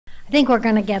I think we're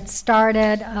going to get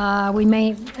started.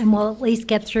 We'll at least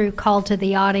get through call to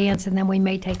the audience, and then we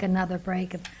may take another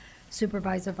break if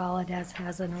Supervisor Valadez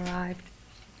hasn't arrived.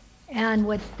 And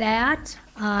with that,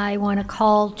 I want to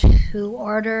call to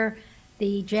order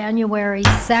the January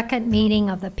 2nd meeting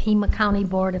of the Pima County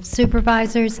Board of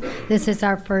Supervisors. This is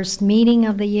our first meeting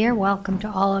of the year. Welcome to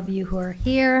all of you who are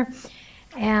here.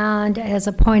 And as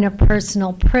a point of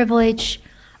personal privilege,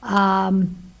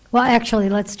 well, actually,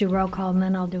 let's do roll call, and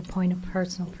then I'll do point of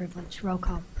personal privilege. Roll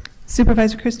call.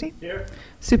 Supervisor Christie? Here.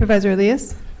 Supervisor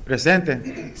Elias?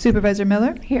 Presente. Supervisor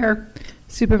Miller? Here.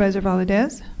 Supervisor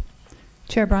Valadez?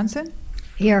 Chair Bronson?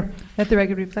 Here. Let the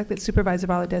record reflect that Supervisor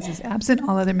Valadez is absent.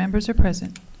 All other members are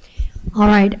present. All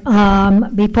right.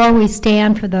 Before we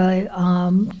stand for the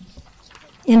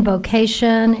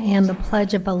invocation and the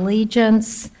Pledge of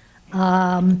Allegiance,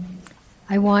 I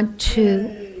want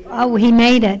to, oh, he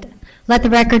made it. Let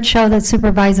the record show that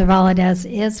Supervisor Valadez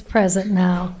is present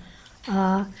now.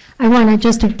 I want to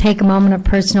just take a moment of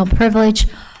personal privilege.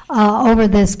 Over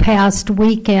this past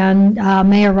weekend,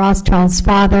 Mayor Rothschild's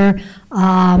father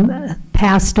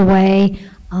passed away.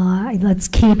 Let's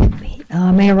keep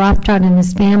Mayor Rothschild and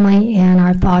his family in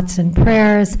our thoughts and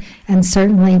prayers, and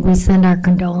certainly we send our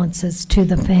condolences to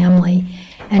the family.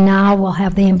 And now we'll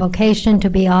have the invocation to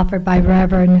be offered by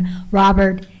Reverend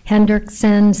Robert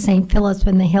Hendrickson, St. Philip's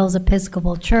in the Hills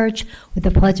Episcopal Church, with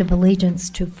the Pledge of Allegiance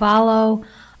to follow,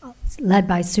 led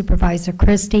by Supervisor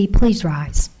Christie. Please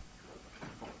rise.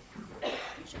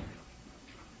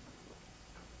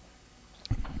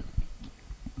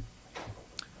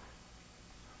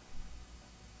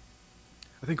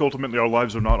 I think ultimately our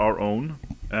lives are not our own,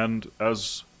 and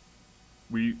as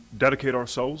we dedicate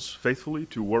ourselves faithfully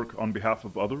to work on behalf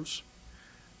of others,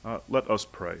 let us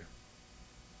pray.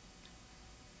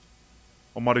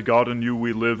 Almighty God, in you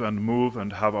we live and move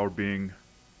and have our being.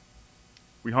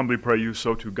 We humbly pray you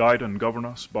so to guide and govern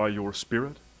us by your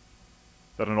Spirit,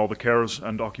 that in all the cares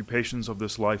and occupations of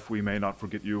this life we may not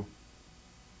forget you,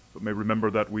 but may remember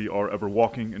that we are ever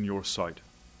walking in your sight.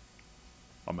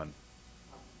 Amen.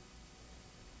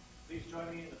 Please join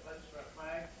me in the pledge for our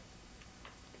flag.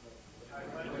 I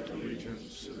pledge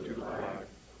Allegiance to the flag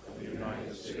of the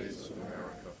United States of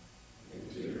America, and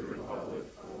to the republic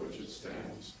for which it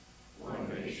stands, one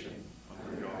nation,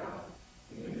 under God,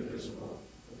 indivisible,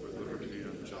 with liberty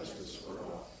and justice for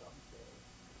all.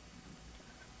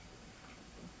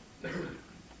 Thank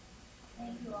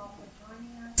you all for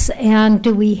joining us. And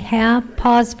do we have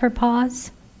pause for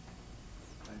pause?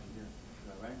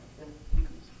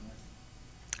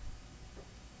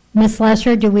 Ms.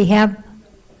 Lesher, do we have?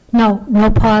 No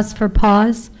pause for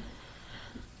pause.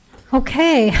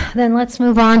 Okay, then let's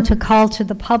move on to call to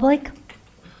the public.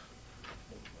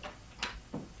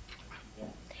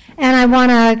 And I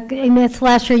want to, Ms.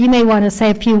 Lesher, you may want to say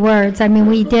a few words. I mean,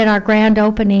 we did our grand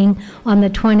opening on the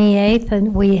 28th,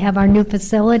 and we have our new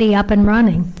facility up and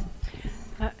running.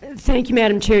 Thank you,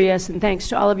 Madam Chair, yes, and thanks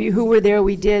to all of you who were there.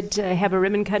 We did have a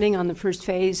ribbon cutting on the first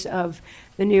phase of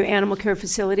the new animal care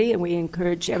facility, and we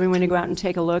encourage everyone to go out and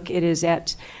take a look. It is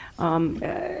at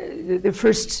the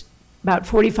first about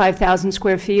 45,000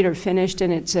 square feet are finished,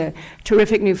 and it's a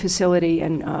terrific new facility,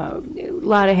 and a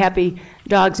lot of happy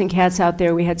dogs and cats out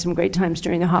there. We had some great times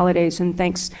during the holidays, and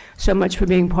thanks so much for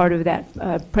being part of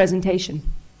that presentation.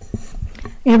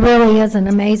 It really is an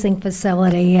amazing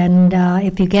facility, and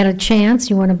if you get a chance,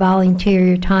 you want to volunteer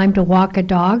your time to walk a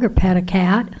dog or pet a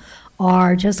cat,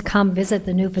 or just come visit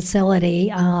the new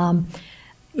facility.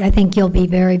 I think you'll be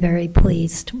very, very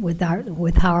pleased with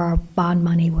how our bond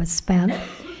money was spent.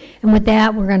 And with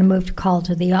that, we're going to move to call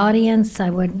to the audience.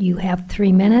 You have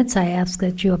 3 minutes. I ask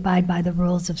that you abide by the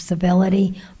rules of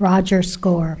civility. Roger,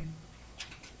 score.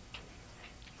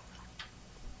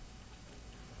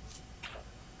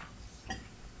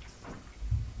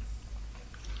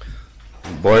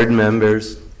 Board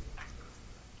members,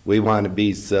 we want to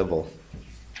be civil.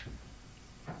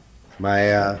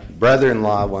 My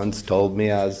brother-in-law once told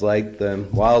me I was like the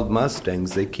wild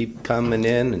Mustangs. They keep coming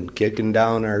in and kicking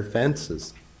down our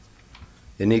fences.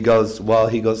 And he goes,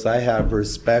 I have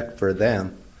respect for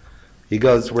them. He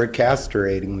goes, we're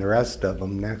castrating the rest of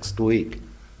them next week.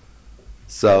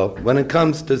 So when it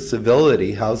comes to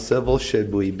civility, how civil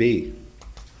should we be?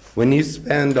 When you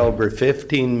spend over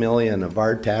 $15 million of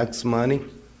our tax money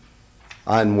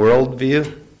on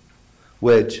worldview,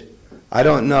 which I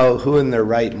don't know who in their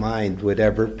right mind would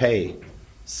ever pay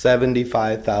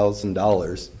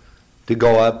 $75,000 to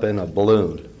go up in a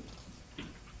balloon.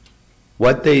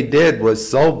 What they did was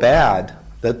so bad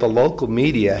that the local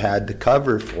media had to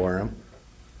cover for them.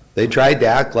 They tried to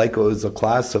act like it was a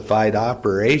classified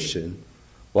operation,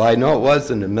 Well, I know it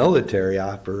wasn't a military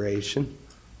operation,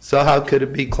 so how could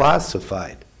it be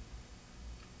classified?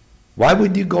 Why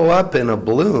would you go up in a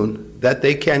balloon that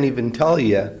they can't even tell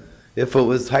you if it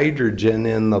was hydrogen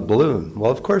in the balloon?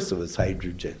 Well, of course it was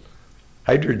hydrogen.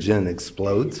 Hydrogen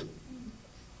explodes.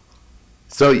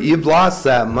 So you've lost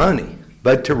that money.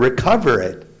 But to recover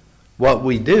it, what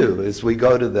we do is we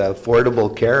go to the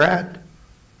Affordable Care Act,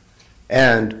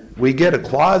 and we get a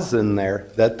clause in there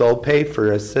that they'll pay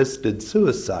for assisted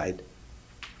suicide.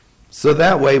 So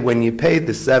that way, when you pay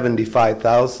the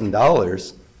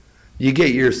 $75,000, you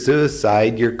get your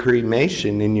suicide, your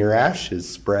cremation, and your ashes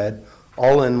spread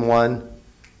all in one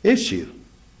issue.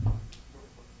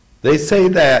 They say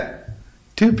that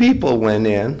 2 people went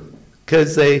in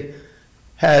because they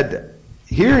had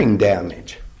hearing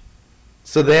damage.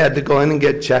 So they had to go in and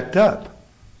get checked on.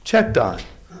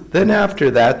 Then after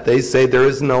that, they say there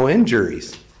is no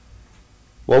injuries.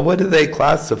 Well, what do they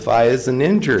classify as an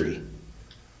injury?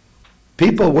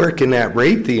 People working at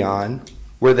Raytheon,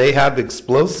 where they have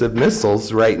explosive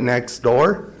missiles right next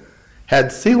door,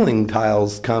 had ceiling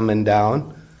tiles coming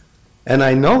down, and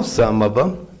I know some of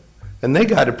them, and they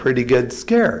got a pretty good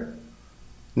scare.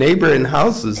 Neighboring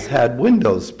houses had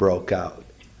windows broke out.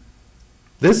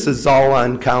 This is all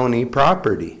on county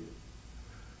property.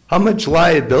 How much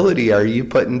liability are you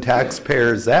putting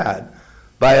taxpayers at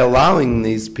by allowing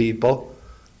these people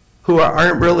who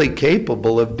aren't really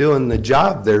capable of doing the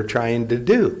job they're trying to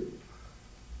do?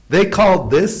 They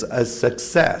called this a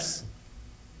success.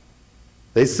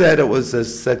 They said it was a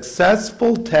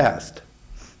successful test.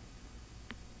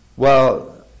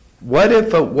 Well, what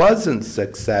if it wasn't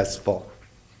successful?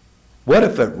 What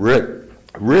if it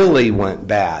really went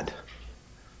bad?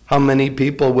 How many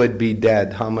people would be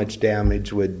dead? How much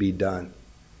damage would be done?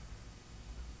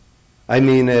 I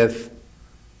mean, if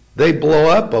they blow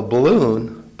up a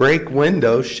balloon, break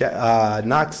windows,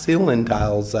 knock ceiling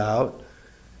tiles out,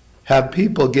 have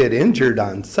people get injured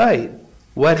on site,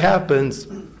 what happens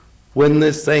when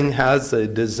this thing has a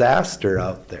disaster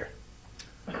out there?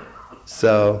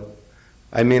 So,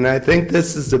 I mean, I think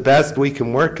this is the best we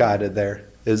can work out of there,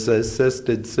 is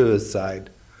assisted suicide.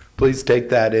 Please take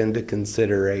that into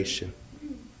consideration.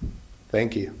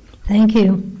 Thank you. Thank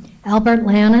you. Albert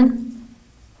Lannon?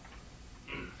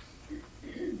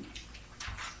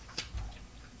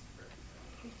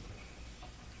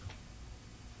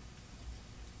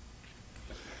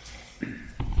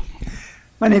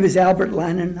 My name is Albert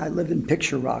Lannon. I live in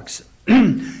Picture Rocks.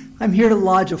 I'm here to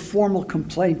lodge a formal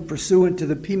complaint pursuant to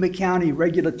the Pima County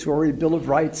Regulatory Bill of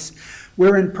Rights,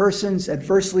 wherein persons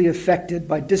adversely affected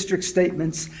by district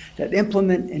statements that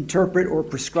implement, interpret, or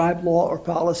prescribe law or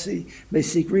policy may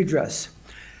seek redress.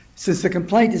 Since the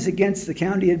complaint is against the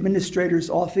County Administrator's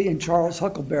Office and Charles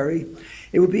Huckleberry,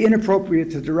 it would be inappropriate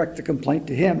to direct the complaint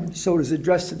to him, so it is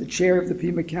addressed to the Chair of the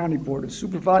Pima County Board of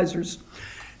Supervisors.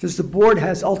 Since the board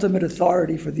has ultimate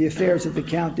authority for the affairs of the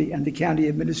county and the county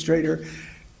administrator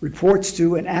reports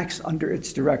to and acts under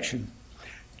its direction.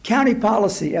 County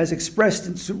policy, as expressed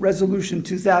in Resolution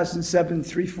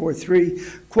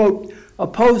 2007-343, quote,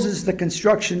 opposes the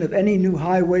construction of any new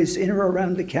highways in or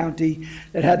around the county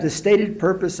that have the stated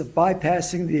purpose of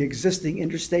bypassing the existing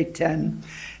Interstate 10,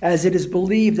 as it is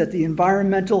believed that the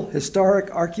environmental,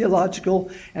 historic, archaeological,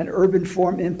 and urban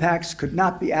form impacts could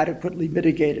not be adequately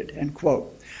mitigated, end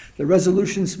quote. The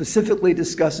resolution specifically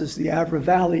discusses the Avra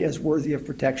Valley as worthy of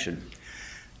protection.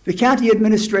 The county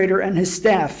administrator and his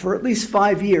staff for at least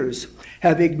 5 years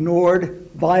have ignored,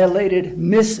 violated,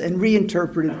 and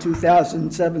reinterpreted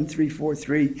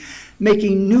 2007-343,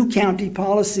 making new county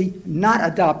policy not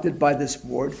adopted by this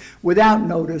board without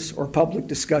notice or public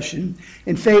discussion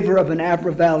in favor of an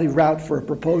Avra Valley route for a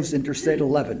proposed Interstate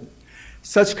 11.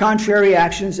 Such contrary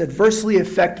actions adversely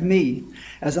affect me,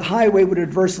 as a highway would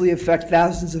adversely affect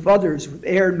thousands of others with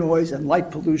air, noise, and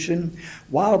light pollution,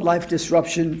 wildlife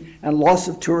disruption, and loss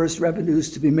of tourist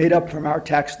revenues to be made up from our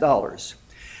tax dollars.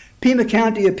 Pima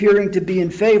County appearing to be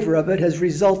in favor of it has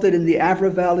resulted in the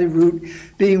Avra Valley route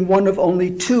being one of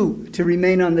only 2 to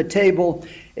remain on the table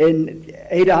in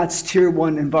ADOT's Tier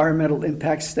 1 Environmental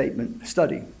Impact Statement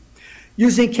study.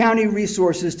 Using county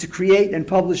resources to create and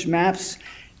publish maps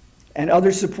and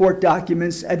other support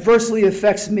documents adversely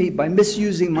affects me by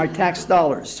misusing my tax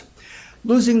dollars.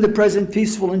 Losing the present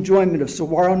peaceful enjoyment of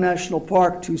Saguaro National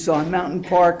Park, Tucson Mountain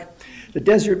Park, the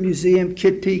Desert Museum,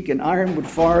 Kitt Peak, and Ironwood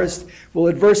Forest will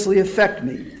adversely affect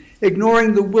me.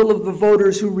 Ignoring the will of the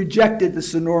voters who rejected the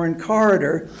Sonoran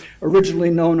Corridor, originally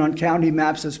known on county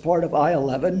maps as part of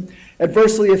I-11,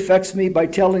 adversely affects me by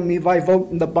telling me my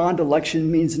vote in the bond election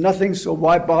means nothing, so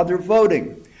why bother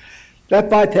voting? That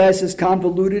bypass is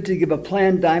convoluted to give a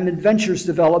planned Diamond Ventures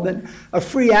development a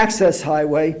free access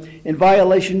highway in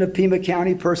violation of Pima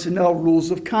County personnel rules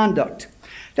of conduct.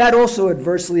 That also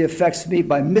adversely affects me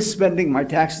by misspending my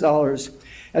tax dollars,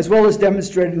 as well as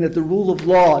demonstrating that the rule of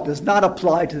law does not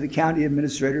apply to the county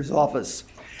administrator's office.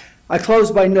 I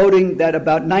close by noting that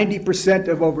about 90%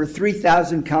 of over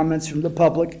 3,000 comments from the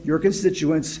public, your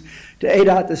constituents, to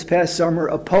ADOT this past summer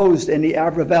opposed any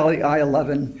Avra Valley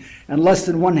I-11, and less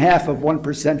than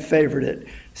 1/2% favored it.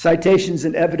 Citations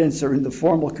and evidence are in the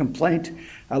formal complaint.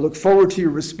 I look forward to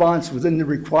your response within the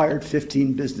required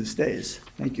 15 business days.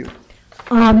 Thank you.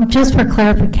 Just for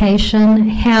clarification,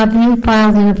 have you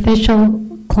filed an official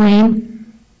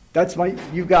claim?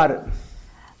 You got it.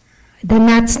 Then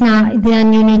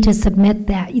then you need to submit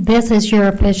that. This is your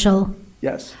official,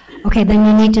 Yes, okay, then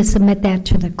you need to submit that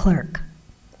to the clerk.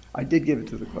 I did give it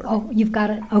to the clerk. Oh, you've got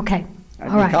it, okay, I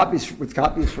all did right. copies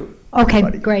for Okay,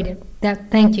 everybody. great,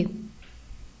 thank you.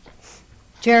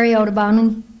 Jerry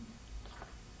Otabanu?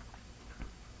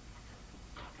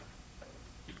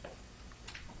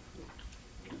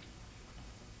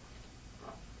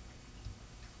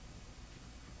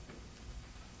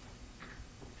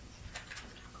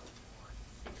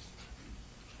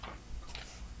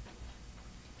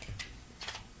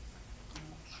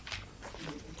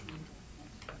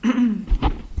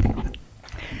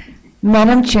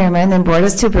 Madam Chairman and Board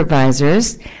of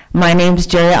Supervisors, my name is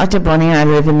Jerry Altaboni and I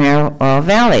live in Merrill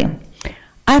Valley.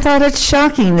 I thought it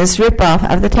shocking, this ripoff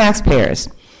of the taxpayers.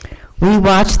 We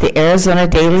watched the Arizona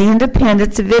Daily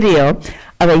Independent's video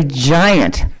of a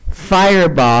giant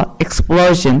fireball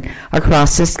explosion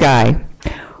across the sky.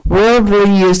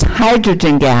 Worldview used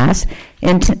hydrogen gas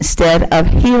instead of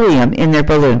helium in their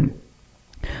balloon,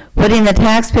 putting the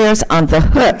taxpayers on the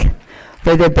hook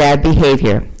for their bad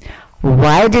behavior.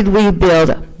 Why did we build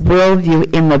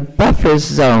Worldview in the buffer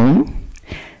zone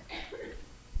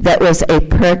that was a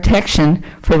protection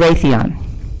for Raytheon?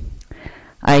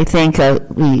 I think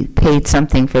we paid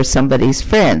something for somebody's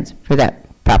friends for that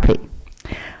property.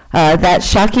 That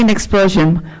shocking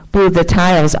explosion blew the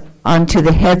tiles onto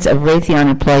the heads of Raytheon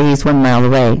employees 1 mile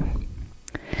away.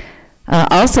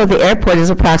 Also, the airport is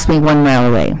approximately 1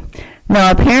 mile away. Now,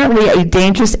 apparently a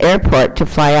dangerous airport to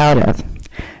fly out of.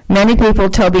 Many people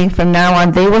told me from now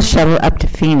on they will shuttle up to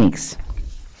Phoenix.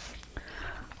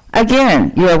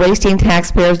 Again, you are wasting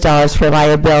taxpayers' dollars for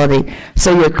liability,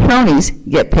 so your cronies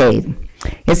get paid.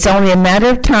 It's only a matter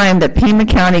of time that Pima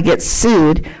County gets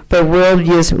sued for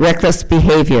Worldview's reckless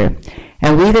behavior,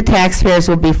 and we, the taxpayers,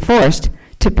 will be forced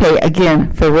to pay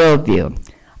again for Worldview.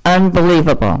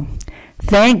 Unbelievable.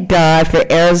 Thank God for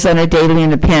Arizona Daily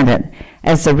Independent,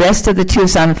 as the rest of the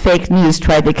Tucson fake news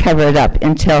tried to cover it up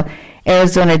until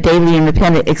Arizona Daily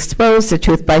Independent exposed the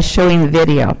truth by showing the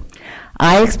video.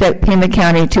 I expect Pima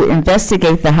County to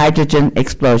investigate the hydrogen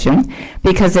explosion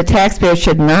because the taxpayer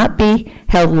should not be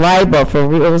held liable for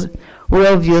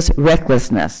Worldview's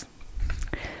recklessness.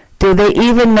 Do they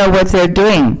even know what they're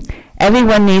doing?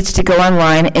 Everyone needs to go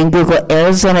online and Google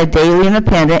Arizona Daily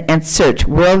Independent and search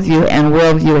Worldview and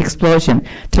Worldview explosion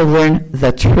to learn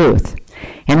the truth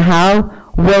and how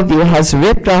Worldview has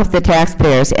ripped off the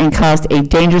taxpayers and caused a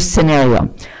dangerous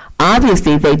scenario.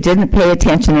 Obviously, they didn't pay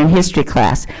attention in history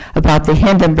class about the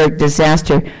Hindenburg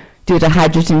disaster due to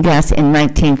hydrogen gas in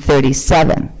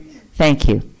 1937. Thank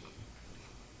you.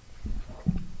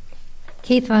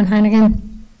 Keith Von Heinigen?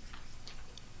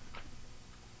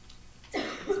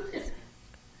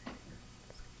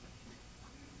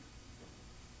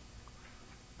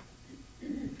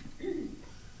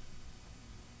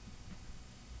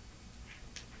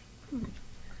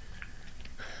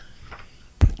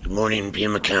 Good morning,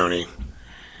 Pima County.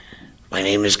 My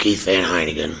name is Keith Van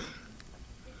Heinigen,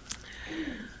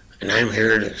 and I'm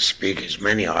here to speak, as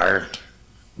many are,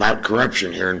 about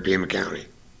corruption here in Pima County.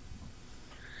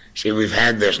 See, we've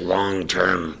had this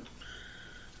long-term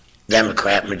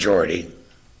Democrat majority,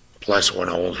 plus one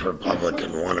old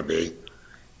Republican wannabe,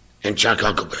 and Chuck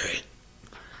Huckleberry,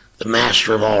 the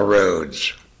master of all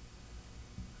roads.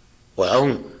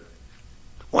 Well,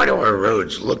 why do our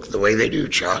roads look the way they do,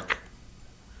 Chuck?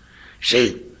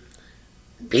 See,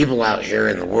 people out here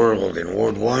in the world in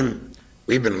Ward 1,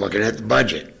 we've been looking at the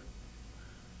budget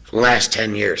for the last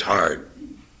 10 years hard.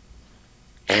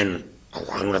 And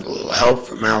along with a little help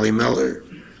from Allie Miller,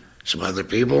 some other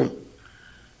people,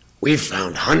 we've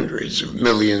found hundreds of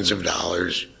millions of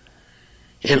dollars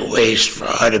in waste,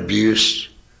 fraud, abuse,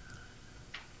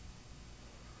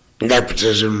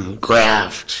 nepotism,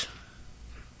 graft.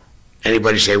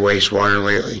 Anybody say wastewater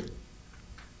lately?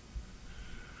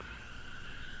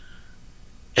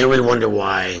 And we wonder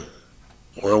why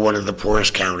we're one of the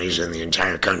poorest counties in the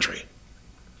entire country.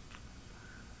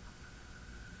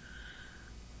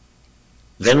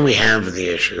 Then we have the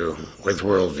issue with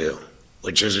worldview,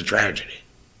 which is a tragedy.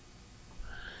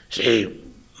 See,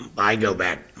 my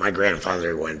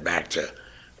grandfather went back to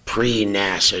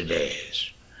pre-NASA days.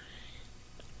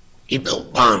 He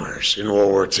built bombers in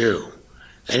World War II.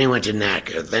 Then he went to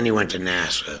NACA, then he went to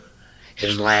NASA.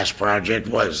 His last project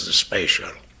was the space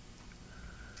shuttle.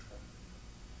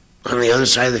 On the other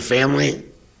side of the family,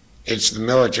 it's the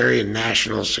military and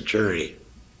national security.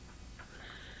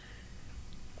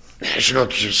 National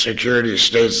security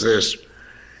states this,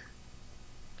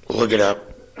 look it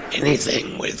up,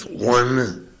 anything with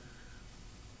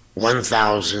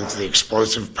 1/1000th the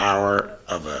explosive power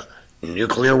of a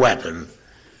nuclear weapon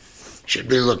should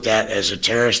be looked at as a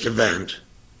terrorist event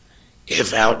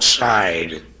if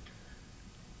outside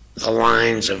the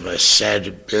lines of a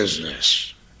said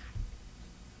business.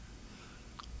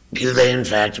 Do they in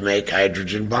fact make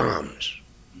hydrogen bombs?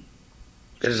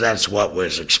 Because that's what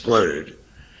was exploded,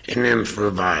 an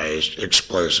improvised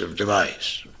explosive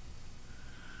device.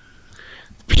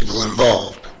 The people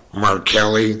involved, Mark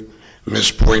Kelly,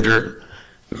 Miss Pointer,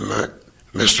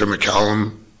 Mr.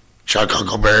 McCallum, Chuck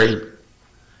Huckleberry,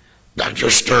 Dr.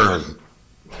 Stern,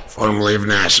 formerly of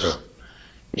NASA,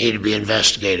 need to be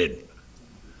investigated.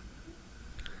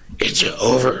 It's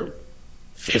over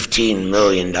 $15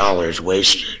 million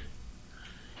wasted.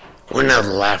 We're now the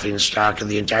laughing stock of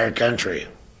the entire country.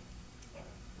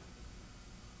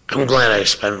 I'm glad I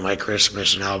spent my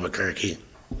Christmas in Albuquerque.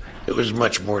 It was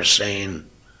much more sane.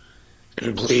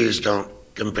 And please don't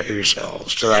compare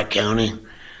yourselves to that county,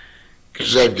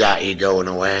 because they've got you going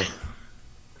away.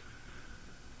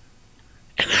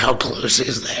 And how close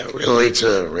is that really to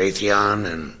Raytheon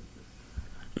and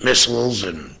missiles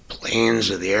and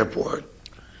planes at the airport?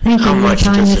 Thank you. How Your much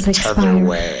time does is it tether expired.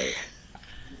 away?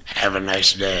 Have a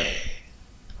nice day.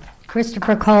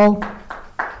 Christopher Cole.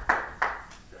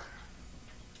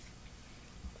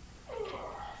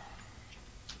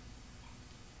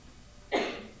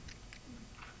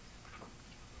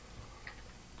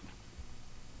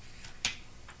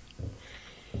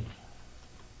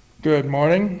 Good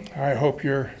morning. I hope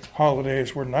your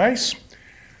holidays were nice.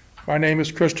 My name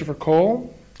is Christopher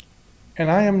Cole, and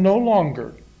I am no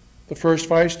longer the first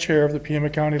vice chair of the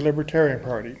Pima County Libertarian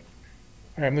Party.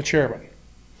 I am the chairman.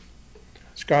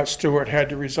 Scott Stewart had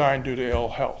to resign due to ill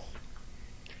health.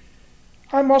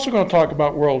 I'm also going to talk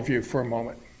about worldview for a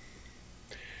moment.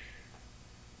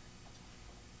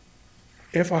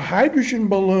 If a hydrogen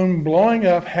balloon blowing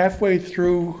up halfway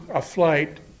through a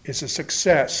flight is a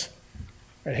success,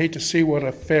 I'd hate to see what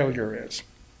a failure is.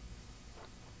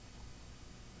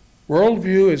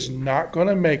 Worldview is not going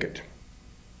to make it.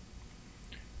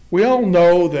 We all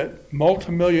know that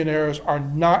multimillionaires are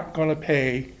not going to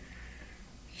pay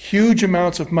huge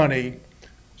amounts of money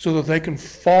so that they can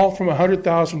fall from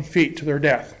 100,000 feet to their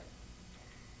death.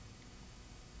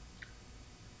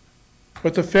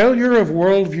 But the failure of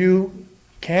worldview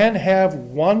can have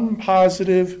one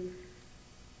positive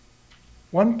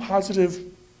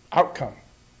outcome.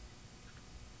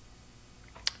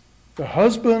 The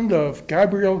husband of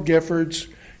Gabrielle Giffords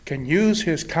can use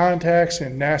his contacts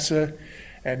in NASA,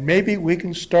 and maybe we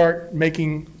can start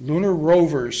making lunar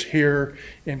rovers here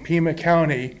in Pima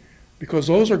County, because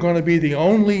those are going to be the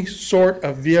only sort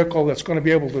of vehicle that's going to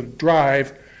be able to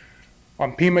drive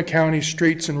on Pima County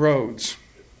streets and roads.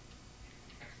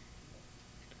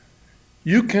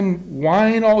 You can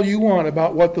whine all you want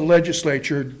about what the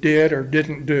legislature did or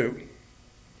didn't do,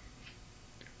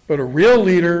 but a real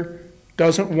leader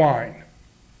doesn't whine.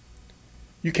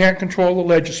 You can't control the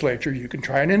legislature. You can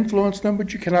try and influence them,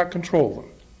 but you cannot control them.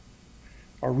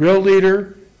 A real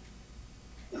leader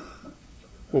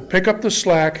will pick up the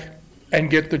slack and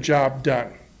get the job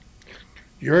done.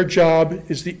 Your job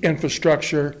is the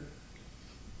infrastructure.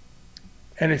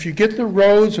 And if you get the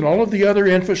roads and all of the other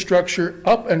infrastructure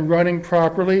up and running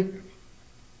properly,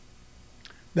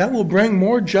 that will bring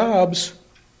more jobs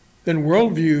than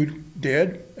Worldview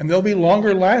did, and they'll be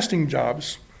longer lasting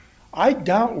jobs. I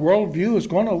doubt Worldview is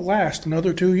going to last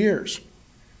another 2 years.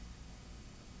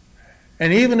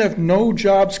 And even if no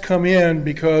jobs come in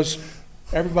because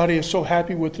everybody is so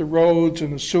happy with the roads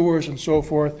and the sewers and so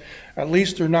forth, at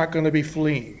least they're not going to be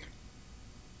fleeing.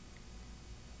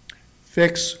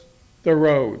 Fix the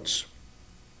roads.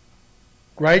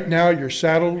 Right now you're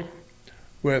saddled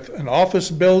with an office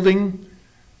building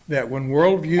that when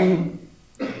Worldview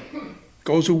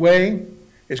goes away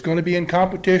is going to be in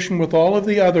competition with all of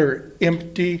the other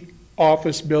empty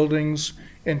office buildings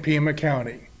in Pima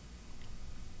County.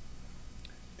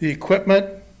 The equipment,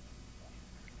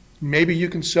 maybe you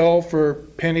can sell for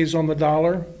pennies on the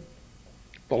dollar.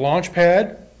 The launch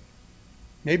pad,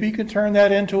 maybe you can turn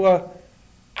that into a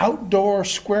outdoor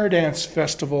square dance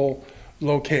festival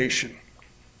location.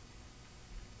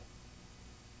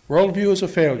 Worldview is a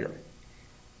failure.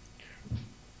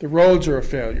 The roads are a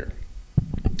failure.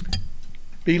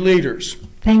 Be leaders.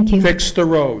 Thank you. Fix the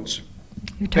roads.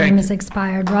 Your time has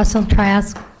expired. Russell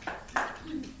Trask.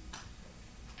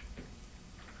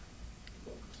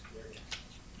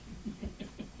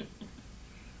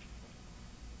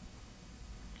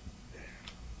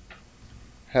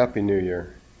 Happy New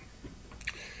Year.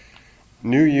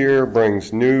 New Year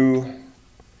brings new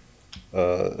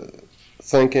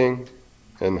thinking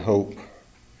and hope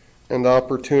and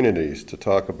opportunities to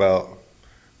talk about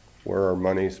where our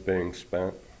money's being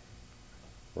spent,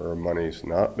 where our money's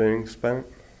not being spent.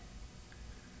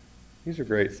 These are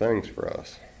great things for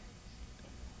us,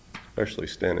 especially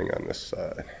standing on this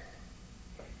side.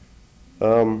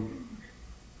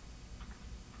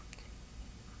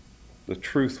 The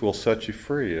truth will set you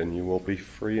free, and you will be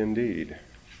free indeed.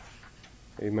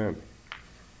 Amen.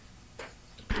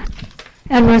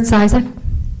 Edward Sizer.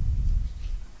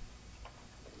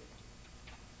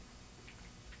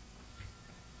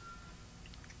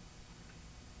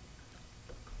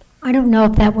 I don't know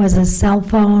if that was a cell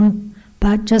phone,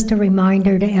 but just a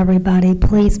reminder to everybody,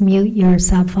 please mute your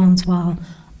cell phones while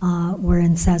we're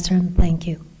in session. Thank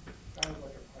you.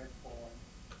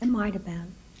 It might have been.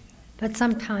 But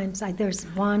sometimes there's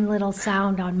one little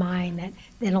sound on mine,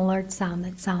 an alert sound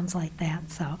that sounds like that,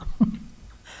 so.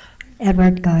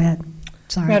 Edward, go ahead.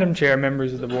 Sorry. Madam Chair,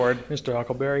 members of the board, Mr.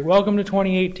 Huckleberry, welcome to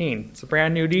 2018. It's a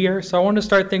brand new year, so I want to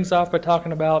start things off by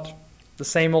talking about the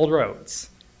same old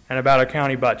roads and about our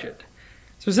county budget.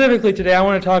 Specifically today, I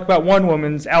want to talk about one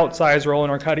woman's outsized role in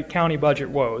our county budget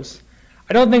woes.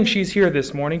 I don't think she's here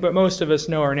this morning, but most of us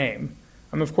know her name.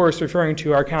 I'm of course referring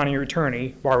to our county attorney,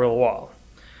 Barbara Wall.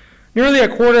 Nearly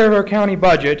a quarter of our county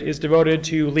budget is devoted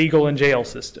to legal and jail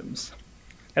systems.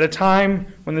 At a time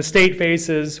when the state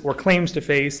faces, or claims to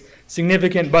face,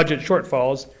 significant budget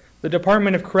shortfalls, the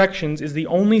Department of Corrections is the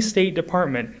only state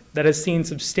department that has seen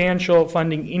substantial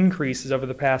funding increases over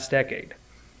the past decade.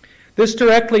 This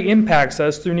directly impacts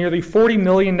us through nearly $40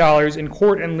 million in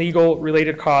court and legal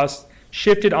related costs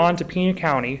shifted onto Pima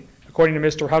County, according to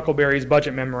Mr. Huckleberry's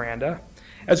budget memoranda,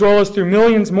 as well as through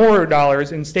millions more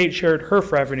dollars in state shared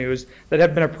HERF revenues that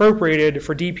have been appropriated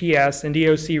for DPS and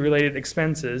DOC related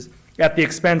expenses at the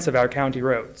expense of our county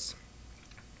roads.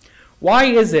 Why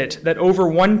is it that over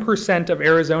 1% of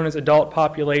Arizona's adult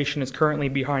population is currently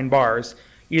behind bars,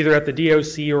 either at the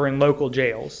DOC or in local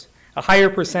jails, a higher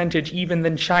percentage even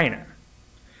than China?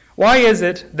 Why is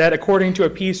it that, according to a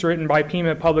piece written by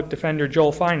Pima Public Defender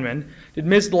Joel Feynman, did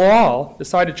Ms. Lawal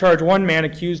decide to charge one man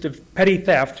accused of petty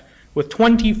theft with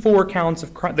 24 counts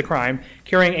of the crime,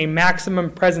 carrying a maximum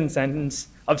prison sentence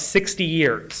of 60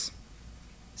 years?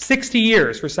 60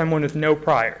 years for someone with no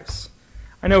priors.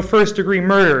 I know first-degree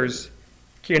murders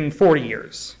in 40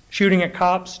 years. Shooting at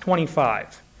cops,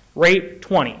 25. Rape,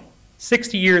 20.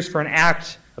 60 years for an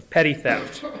act of petty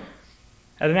theft.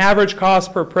 At an average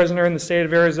cost per prisoner in the state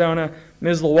of Arizona,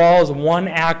 Ms. Lawal's one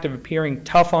act of appearing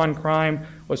tough on crime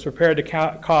was prepared to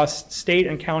cost state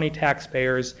and county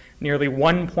taxpayers nearly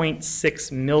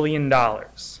 $1.6 million.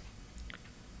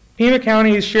 Pima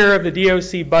County's share of the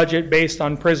DOC budget based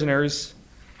on prisoners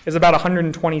is about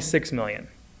 $126 million.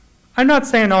 I'm not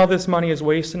saying all this money is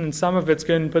wasted, and some of it's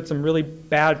going to put some really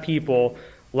bad people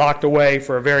locked away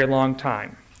for a very long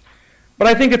time. But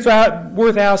I think it's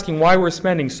worth asking why we're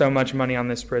spending so much money on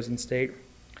this prison state.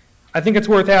 I think it's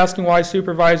worth asking why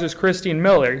Supervisors Christie and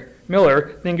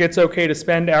Miller think it's okay to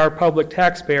spend our public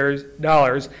taxpayers'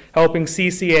 dollars helping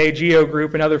CCA, Geo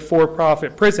Group, and other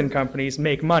for-profit prison companies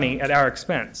make money at our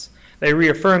expense. They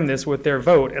reaffirmed this with their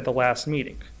vote at the last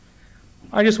meeting.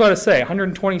 I just want to say,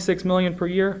 $126 million per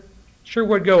year sure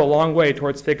would go a long way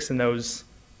towards fixing those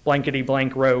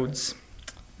blankety-blank roads.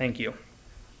 Thank you.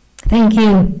 Thank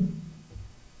you.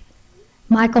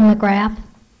 Michael McGrath.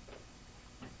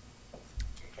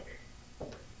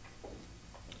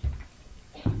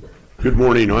 Good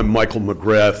morning. I'm Michael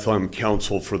McGrath. I'm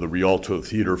counsel for the Rialto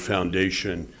Theater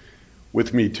Foundation.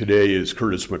 With me today is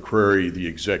Curtis McCrary, the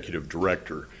executive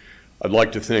director. I'd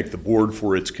like to thank the board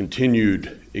for its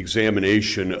continued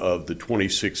examination of the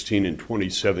 2016 and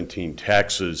 2017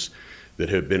 taxes that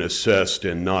have been assessed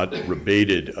and not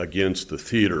rebated against the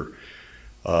theater.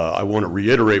 I want to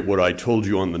reiterate what I told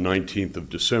you on the 19th of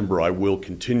December. I will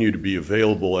continue to be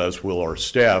available, as will our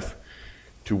staff,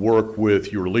 to work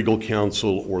with your legal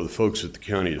counsel or the folks at the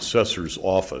county assessor's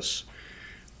office.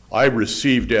 I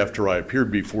received, after I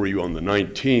appeared before you on the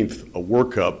 19th, a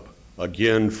workup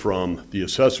again from the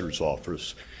assessor's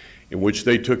office, in which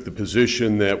they took the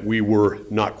position that we were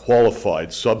not qualified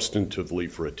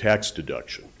substantively for a tax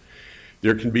deduction.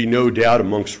 There can be no doubt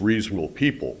amongst reasonable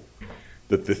people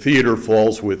that the theater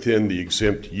falls within the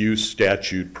exempt use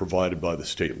statute provided by the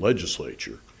state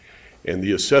legislature. And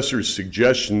the assessor's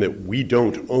suggestion that we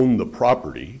don't own the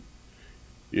property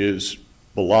is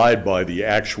belied by the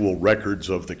actual records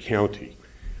of the county.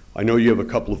 I know you have a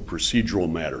couple of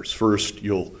procedural matters. First,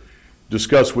 you'll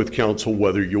discuss with council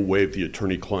whether you'll waive the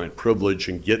attorney-client privilege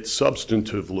and get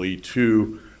substantively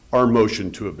to our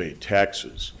motion to abate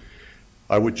taxes.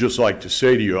 I would just like to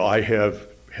say to you, I have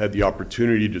had the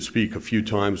opportunity to speak a few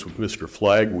times with Mr.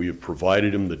 Flagg. We have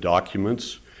provided him the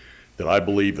documents that I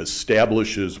believe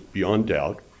establishes beyond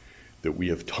doubt that we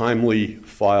have timely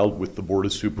filed with the Board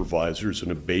of Supervisors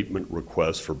an abatement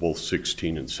request for both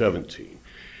 16 and 17.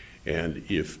 And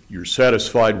if you're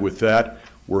satisfied with that,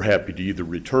 we're happy to either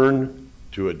return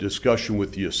to a discussion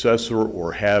with the assessor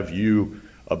or have you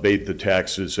abate the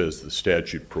taxes as the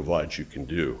statute provides you can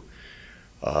do.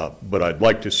 But I'd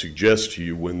like to suggest to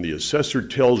you, when the assessor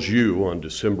tells you on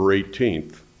December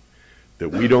 18th that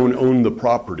we don't own the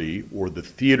property or the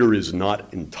theater is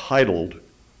not entitled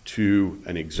to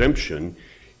an exemption,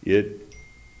 it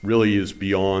really is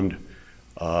beyond,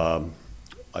 I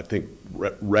think,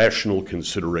 rational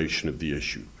consideration of the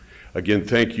issue. Again,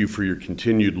 thank you for your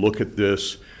continued look at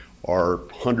this. Our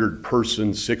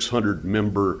 100-person,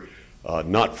 600-member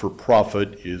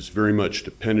not-for-profit is very much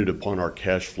dependent upon our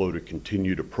cash flow to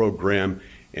continue to program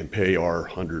and pay our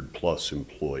 100-plus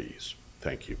employees.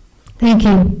 Thank you. Thank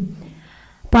you.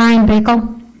 Brian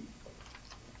Bickle.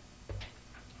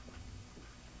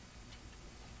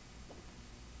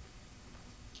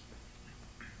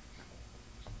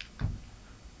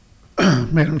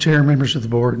 Madam Chair, members of the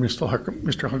board,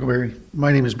 Mr. Huckleberry,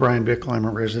 my name is Brian Bickle. I'm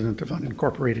a resident of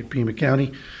unincorporated Pima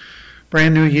County.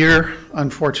 Brand new year,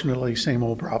 unfortunately, same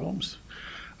old problems.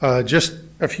 Just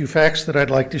a few facts that I'd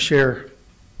like to share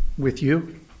with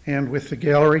you and with the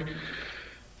gallery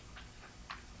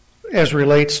as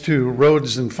relates to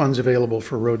roads and funds available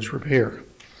for roads repair.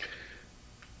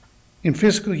 In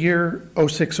fiscal year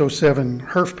 06-07,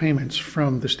 HERF payments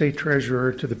from the state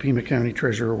treasurer to the Pima County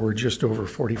treasurer were just over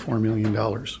 $44 million.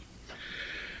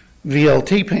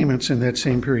 VLT payments in that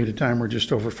same period of time were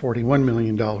just over $41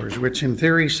 million, which in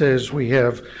theory says we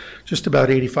have just about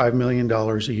 $85 million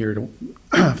a year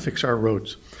to fix our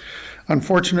roads.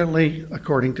 Unfortunately,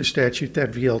 according to statute,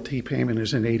 that VLT payment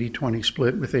is an 80-20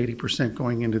 split, with 80%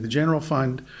 going into the general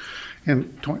fund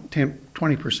and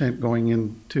 20% going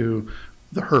into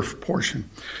the HERF portion,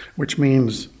 which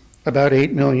means about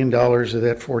 $8 million of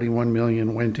that $41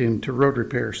 million went into road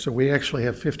repairs. So we actually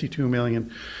have $52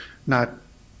 million, not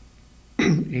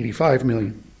 $85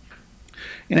 million.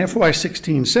 In FY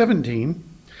 16-17,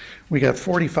 we got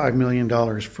 $45 million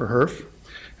for HERF,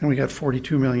 and we got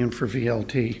 $42 million for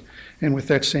VLT. And with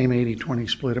that same 80-20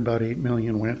 split, about $8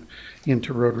 million went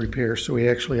into road repair. So we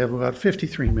actually have about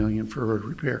 $53 million for road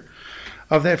repair.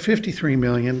 Of that $53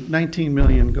 million, $19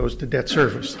 million goes to debt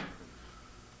service.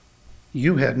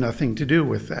 You had nothing to do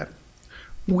with that.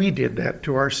 We did that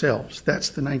to ourselves. That's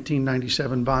the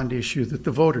 1997 bond issue that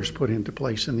the voters put into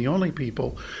place. And the only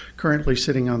people currently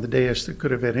sitting on the dais that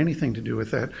could have had anything to do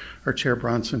with that are Chair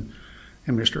Bronson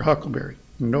and Mr. Huckleberry.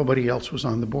 Nobody else was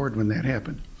on the board when that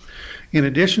happened. In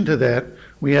addition to that,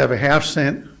 we have a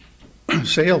half-cent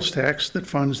sales tax that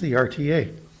funds the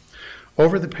RTA.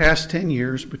 Over the past 10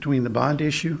 years, between the bond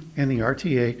issue and the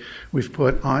RTA, we've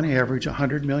put on average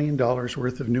 $100 million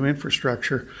worth of new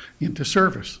infrastructure into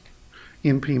service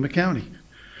in Pima County,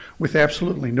 with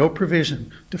absolutely no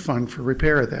provision to fund for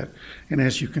repair of that. And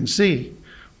as you can see,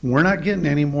 we're not getting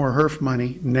any more HERF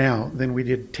money now than we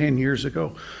did 10 years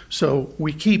ago. So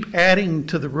we keep adding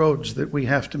to the roads that we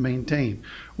have to maintain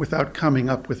without coming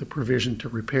up with a provision to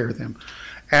repair them.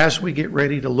 As we get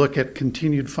ready to look at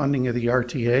continued funding of the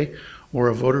RTA or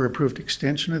a voter-approved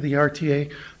extension of the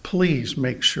RTA, please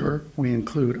make sure we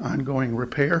include ongoing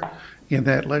repair in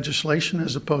that legislation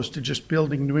as opposed to just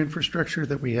building new infrastructure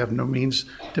that we have no means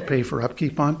to pay for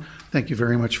upkeep on. Thank you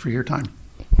very much for your time.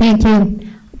 Thank you.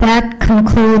 That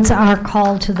concludes our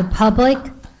call to the public.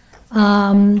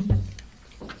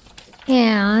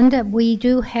 And we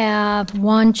do have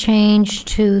one change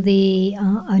to the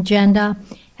agenda,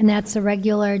 and that's the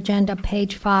regular agenda,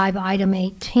 page 5, item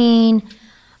 18,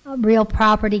 real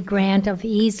property grant of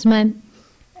easement.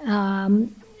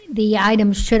 The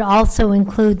item should also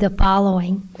include the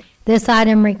following. This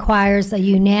item requires a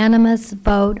unanimous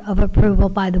vote of approval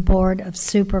by the Board of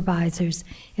Supervisors.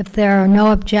 If there are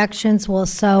no objections, we'll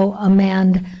so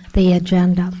amend the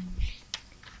agenda.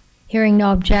 Hearing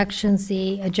no objections,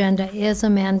 the agenda is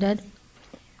amended.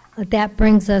 That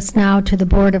brings us now to the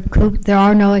Board of There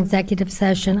are no executive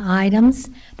session items.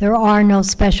 There are no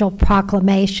special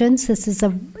proclamations. This is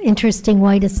an interesting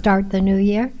way to start the new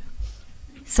year.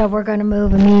 So we're going to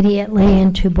move immediately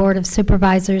into Board of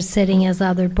Supervisors sitting as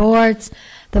other boards.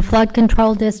 The Flood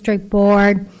Control District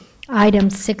Board,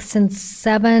 items 6 and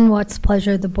 7. What's the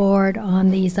pleasure of the board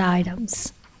on these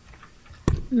items?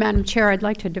 Madam Chair, I'd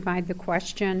like to divide the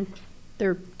question.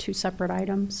 They're two separate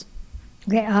items.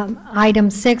 Okay,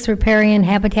 item 6, riparian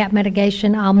habitat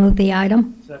mitigation. I'll move the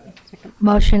item. Second.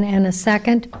 Motion and a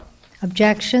second.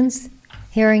 Objections?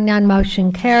 Hearing none,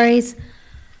 motion carries.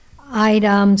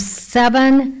 Item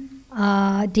 7,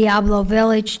 Diablo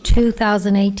Village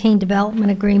 2018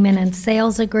 Development Agreement and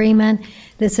Sales Agreement.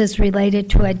 This is related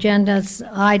to agendas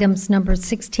items number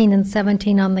 16 and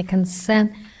 17 on the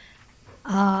consent.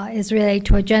 Is related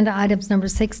to agenda items number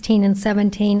 16 and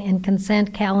 17 and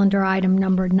consent calendar item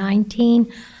number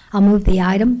 19. I'll move the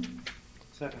item.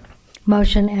 Second.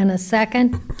 Motion and a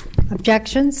second.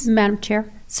 Objections? Madam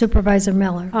Chair. Supervisor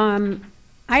Miller.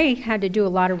 I had to do a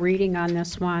lot of reading on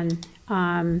this one,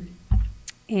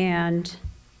 and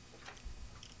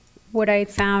what I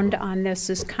found on this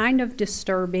is kind of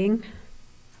disturbing.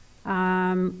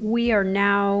 We are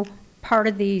now part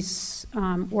of these,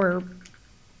 or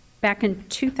back in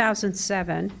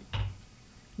 2007,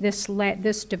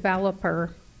 this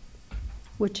developer,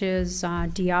 which is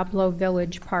Diablo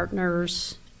Village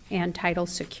Partners and Title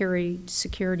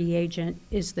Security Agent,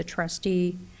 is the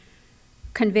trustee,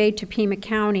 conveyed to Pima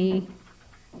County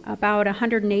about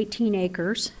 118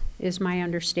 acres, is my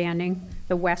understanding,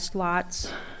 the west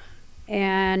lots.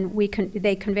 And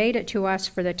they conveyed it to us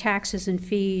for the taxes and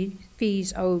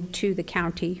fees owed to the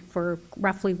county for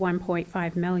roughly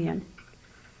 $1.5 million.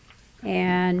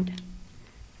 And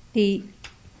there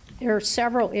are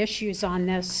several issues on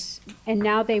this, and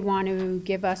now they want to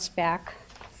give us back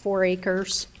 4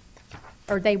 acres,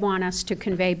 or they want us to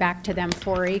convey back to them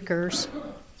 4 acres,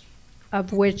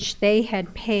 of which they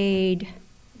had paid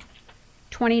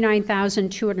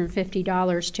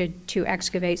 $29,250 to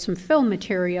excavate some fill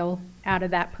material out of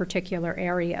that particular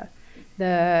area.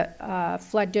 The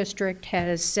flood district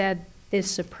has said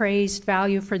this appraised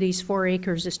value for these 4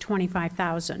 acres is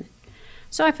 $25,000.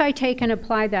 So if I take and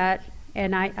apply that,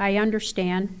 and I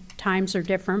understand times are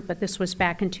different, but this was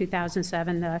back in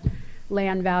 2007. The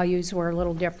land values were a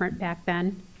little different back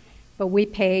then. But we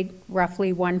paid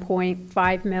roughly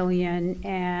 $1.5 million,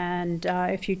 and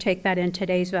if you take that in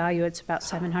today's value, it's about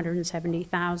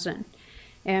 $770,000.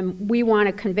 And we want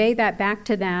to convey that back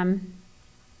to them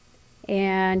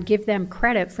and give them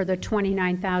credit for the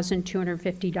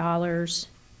 $29,250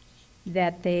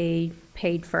 that they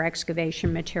paid for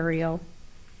excavation material.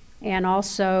 And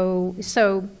also,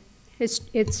 so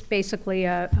it's basically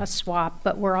a swap,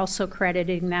 but we're also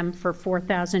crediting them for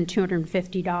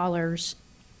 $4,250,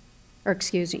 or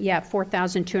excuse me, yeah,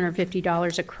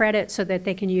 $4,250 a credit so that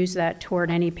they can use that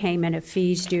toward any payment of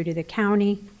fees due to the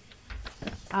county.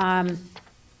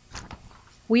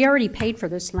 We already paid for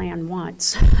this land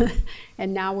once,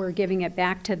 and now we're giving it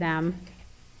back to them.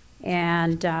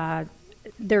 And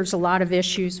there's a lot of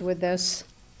issues with this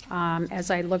as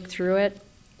I look through it.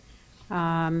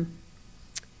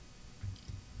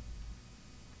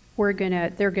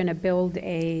 They're gonna build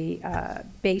a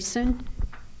basin,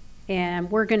 and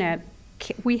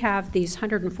we have these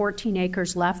 114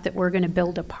 acres left that we're gonna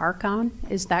build a park on.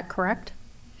 Is that correct?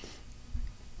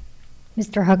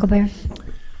 Mr. Huckleberry.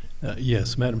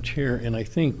 Yes, Madam Chair, and I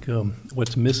think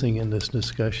what's missing in this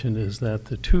discussion is that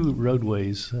the 2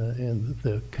 roadways and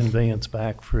the conveyance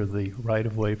back for the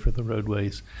right-of-way for the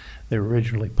roadways, they were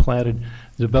originally platted.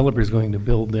 The developer is going to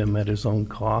build them at his own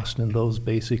cost, and those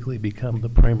basically become the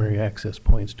primary access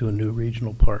points to a new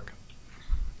regional park.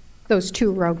 Those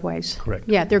 2 roadways? Correct.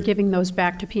 Yeah, they're giving those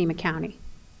back to Pima County.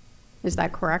 Is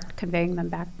that correct, conveying them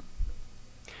back?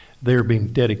 They're being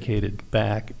dedicated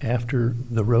back after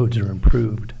the roads are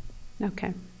improved.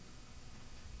 Okay.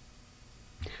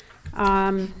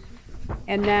 And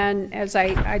then as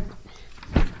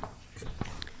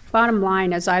bottom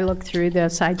line, as I look through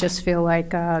this, I just feel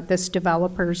like this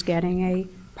developer's getting a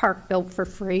park built for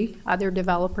free. Other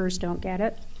developers don't get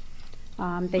it.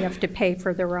 They have to pay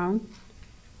for their own.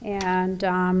 And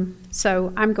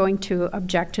so I'm going to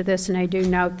object to this, and I do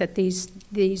note that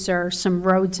these are some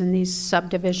roads in these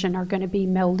subdivision are going to be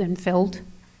milled and filled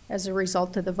as a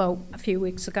result of the vote a few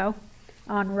weeks ago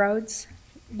on roads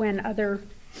when other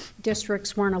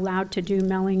districts weren't allowed to do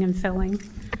milling and filling.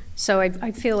 So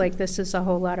I feel like this is a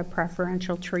whole lot of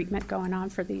preferential treatment going on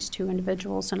for these 2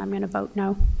 individuals, and I'm going to vote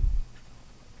no.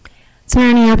 Is there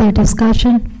any other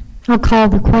discussion? I'll call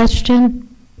the question.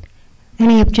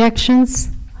 Any objections?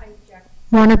 I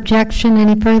One objection.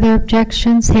 Any further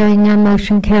objections? Hearing none,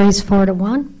 motion carries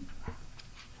 4-1.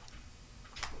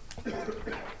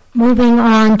 Moving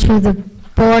on to the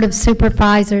Board of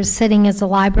Supervisors sitting as a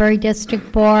Library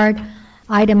District Board.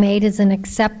 Item 8 is an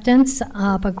acceptance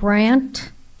of a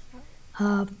grant,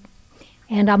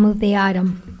 and I'll move the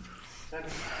item.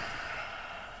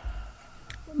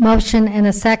 Motion and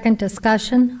a second.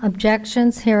 Discussion.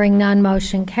 Objections. Hearing none,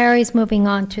 motion carries. Moving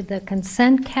on to the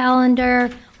consent calendar.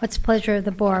 What's the pleasure of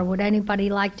the board? Would anybody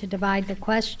like to divide the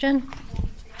question?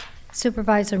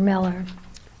 Supervisor Miller.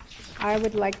 I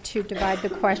would like to divide the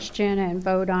question and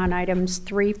vote on items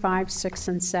 3, 5, 6,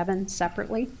 and 7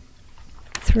 separately.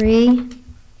 3,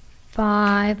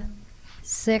 5,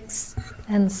 6,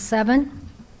 and 7.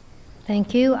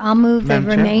 Thank you. I'll move the Madam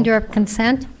Chair. remainder of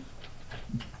consent.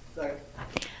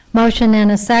 Motion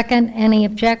and a second. Any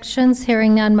objections?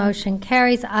 Hearing none, motion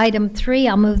carries. Item 3,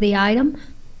 I'll move the item.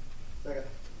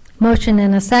 Motion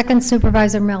and a second.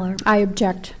 Supervisor Miller. I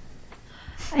object.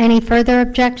 Any further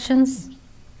objections?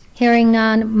 Hearing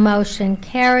none, motion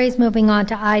carries. Moving on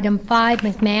to item 5,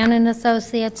 McMahon and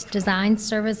Associates Design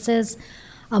Services.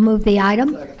 I'll move the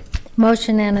item.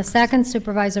 Motion and a second.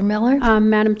 Supervisor Miller.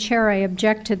 Madam Chair, I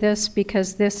object to this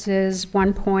because this is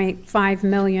 $1.5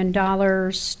 million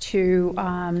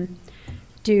to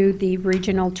do the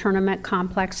regional tournament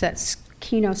complex at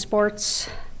Keno Sports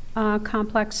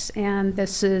Complex, and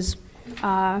this is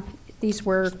these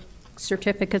were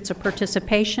certificates of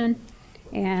participation,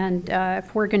 and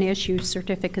if we're going to issue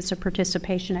certificates of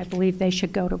participation, I believe they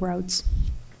should go to roads.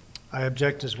 I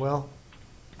object as well.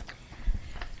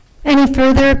 Any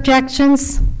further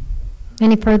objections?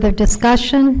 Any further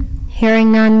discussion?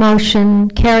 Hearing none, motion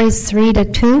carries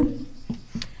 3-2.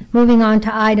 Moving on to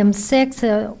item 6,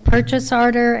 a purchase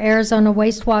order, Arizona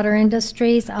Wastewater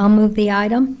Industries. I'll move the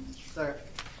item.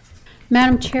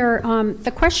 Madam Chair,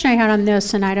 the question I had on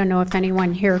this, and I don't know if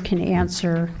anyone here can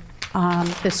answer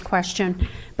this question,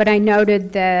 but I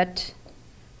noted that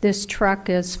this truck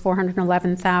is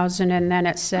 $411,000, and then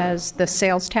it says the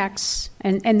sales tax,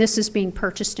 and this is being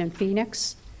purchased in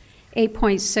Phoenix,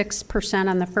 8.6%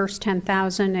 on the first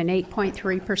 $10,000 and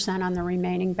 8.3% on the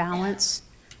remaining balance.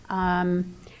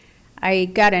 I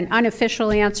got an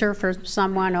unofficial answer from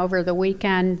someone over the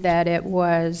weekend that it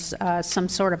was some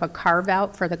sort of a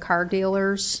carve-out for the car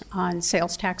dealers on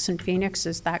sales tax in Phoenix.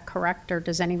 Is that correct, or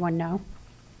does anyone know?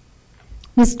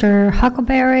 Mr.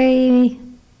 Huckleberry?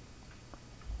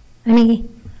 Any?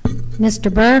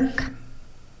 Mr. Burke?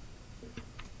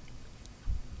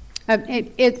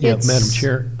 It's Madam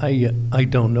Chair, I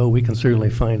don't know. We can certainly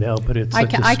find out, but it's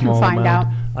such a I can small find amount.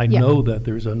 out. I Yeah. know that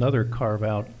there's another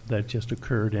carve-out that just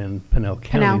occurred in Pinell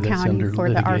County Pinell that's County under for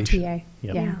litigation. the RTA.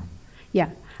 Yep. Yeah.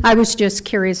 I was just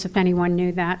curious if anyone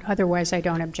knew that. Otherwise, I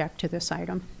don't object to this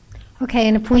item. Okay,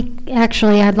 and if we,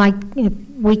 actually, I'd like, if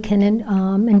we can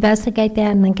investigate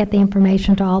that and then get the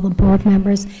information to all the board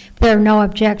members. If there are no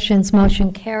objections,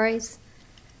 motion carries.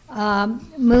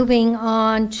 Moving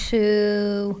on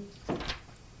to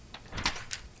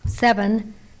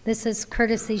 7, this is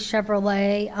Courtesy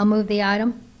Chevrolet. I'll move the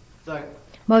item. Second.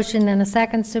 Motion and a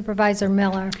second. Supervisor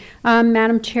Miller.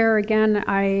 Madam Chair, again,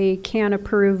 I can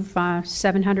approve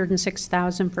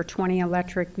 $706,000 for 20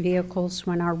 electric vehicles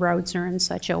when our roads are in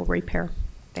such ill repair.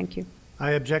 Thank you.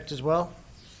 I object as well.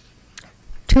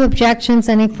 2 objections.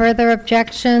 Any further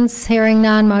objections? Hearing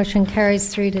none, motion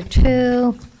carries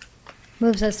 3-2.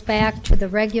 Moves us back to the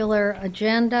regular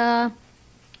agenda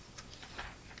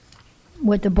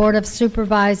with the Board of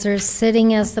Supervisors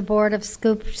sitting as the Board of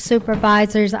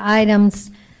Supervisors.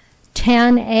 Items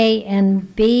 10A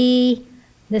and B.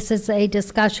 This is a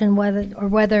discussion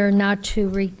whether or not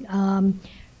to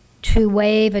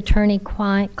waive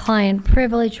attorney-client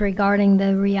privilege regarding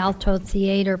the Rialto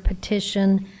Theater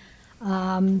petition.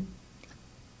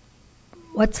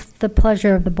 What's the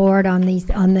pleasure of the board on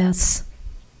this?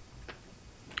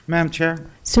 Madam Chair,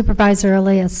 Supervisor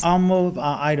Elias. I'll move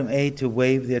item A to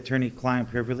waive the attorney-client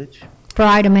privilege. For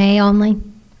item A only?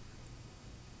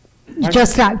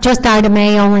 Just item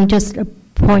A only, just a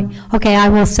point. Okay, I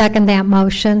will second that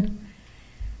motion.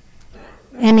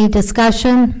 Any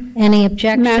discussion? Any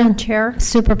objection? Madam Chair?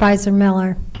 Supervisor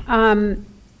Miller.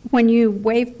 When you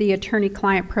waive the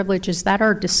attorney-client privilege, is that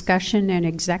our discussion in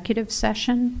executive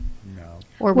session? No.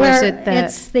 Or was it the...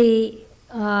 It's the...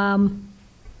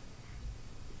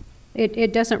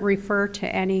 It doesn't refer to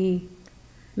any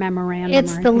memorandum.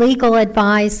 It's the legal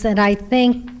advice that I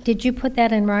think, did you put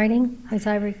that in writing?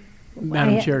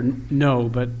 Madam Chair, no,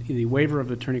 but the waiver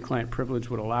of attorney-client privilege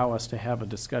would allow us to have a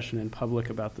discussion in public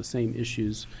about the same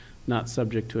issues not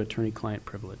subject to attorney-client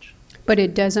privilege. But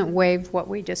it doesn't waive what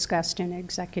we discussed in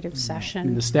executive And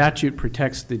session. the statute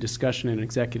protects the discussion in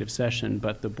executive session,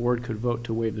 but the board could vote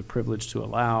to waive the privilege to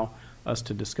allow us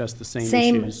to discuss the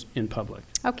same issues in public.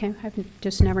 Okay, I've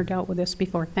just never dealt with this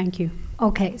before. Thank you.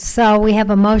 Okay, so we have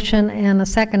a motion and a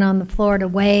second on the floor to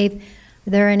waive. Are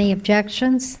there any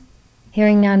objections?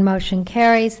 Hearing none, motion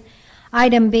carries.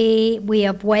 Item B, we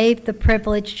have waived the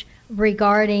privilege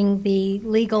regarding the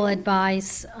legal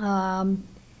advice.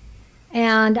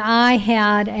 And I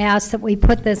had asked that we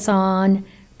put this on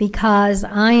because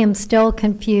I am still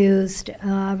confused,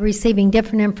 receiving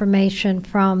different information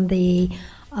from the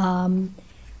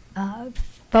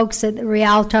folks at the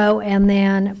Rialto and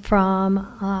then from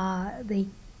the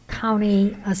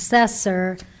county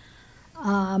assessor.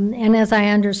 And as I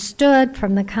understood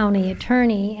from the county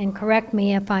attorney, and correct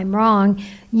me if I'm wrong,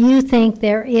 you think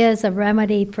there is a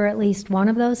remedy for at least one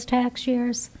of those tax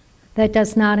years that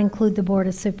does not include the Board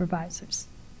of Supervisors?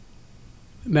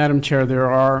 Madam Chair,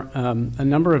 there are a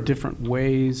number of different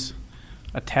ways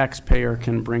a taxpayer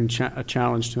can bring a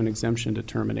challenge to an exemption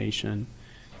determination.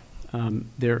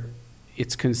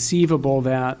 It's conceivable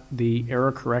that the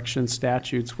error correction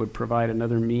statutes would provide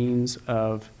another means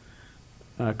of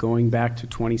going back to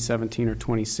 2017 or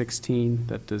 2016.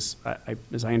 That does,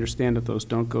 as I understand it, those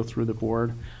don't go through the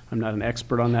board. I'm not an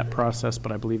expert on that process,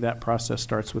 but I believe that process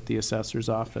starts with the assessor's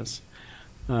office.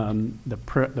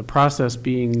 The process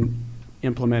being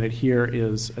implemented here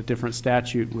is a different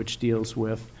statute which deals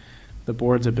with the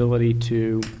board's ability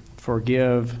to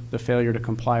forgive the failure to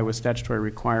comply with statutory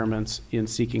requirements in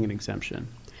seeking an exemption.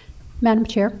 Madam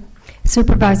Chair?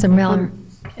 Supervisor Miller.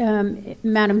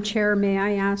 Madam Chair, may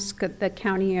I ask the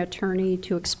county attorney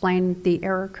to explain the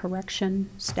error correction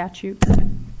statute?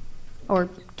 Or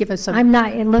give us a...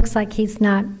 it looks like he's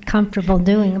not comfortable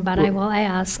doing it, but I will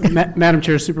ask. Madam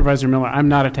Chair, Supervisor Miller, I'm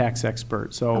not a tax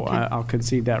expert, so Okay. I'll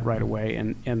concede that right away.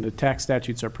 And the tax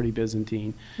statutes are pretty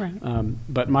Byzantine. Right.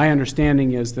 But my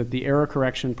understanding is that the error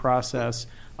correction process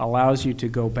allows you to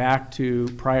go back to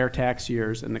prior tax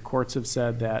years, and the courts have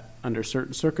said that under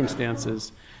certain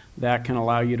circumstances, that can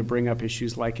allow you to bring up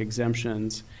issues like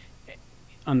exemptions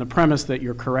on the premise that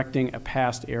you're correcting a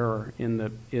past error in the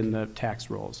tax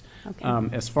rolls.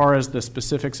 Okay. As far as the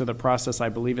specifics of the process, I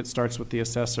believe it starts with the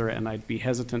assessor, and I'd be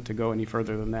hesitant to go any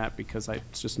further than that because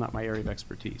it's just not my area of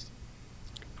expertise.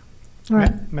 All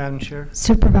right. Madam Chair?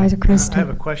 Supervisor Christie. I have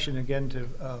a question again to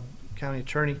County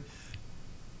Attorney.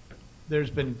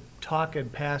 There's been talk in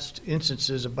past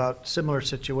instances about similar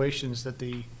situations that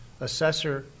the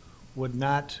assessor would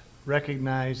not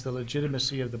recognize the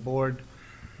legitimacy of the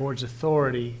board's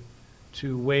authority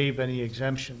to waive any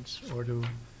exemptions or to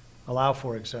allow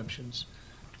for exemptions.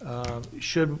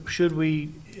 Should we,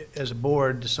 as a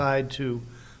board, decide to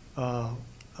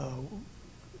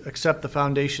accept the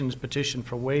foundation's petition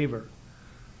for waiver,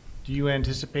 do you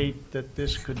anticipate that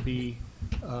this could be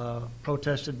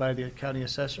protested by the county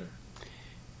assessor?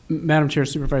 Madam Chair,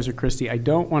 Supervisor Christie, I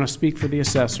don't want to speak for the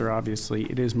assessor, obviously.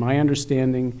 It is my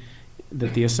understanding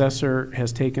that the assessor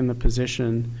has taken the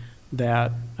position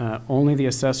that only the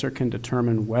assessor can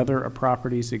determine whether a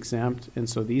property is exempt. And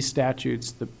so these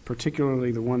statutes,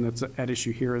 particularly the one that's at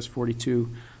issue here is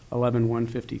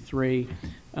 42-11-153.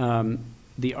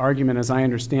 The argument, as I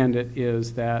understand it,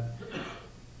 is that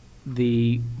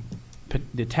the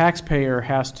taxpayer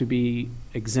has to be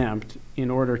exempt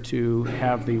in order to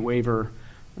have the waiver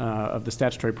of the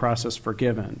statutory process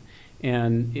forgiven.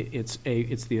 And it's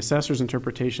the assessor's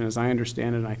interpretation, as I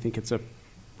understand it, and I think it's a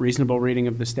reasonable reading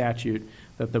of the statute,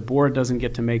 that the board doesn't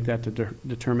get to make that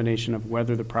determination of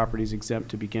whether the property is exempt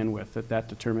to begin with, that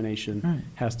determination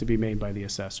has to be made by the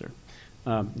assessor.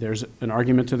 There's an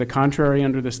argument to the contrary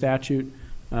under the statute,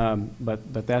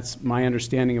 but that's my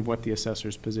understanding of what the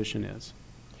assessor's position is.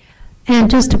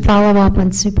 And just to follow up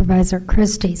on Supervisor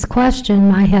Christie's question,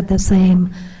 I had the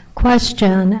same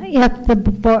question. If the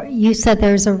board, you said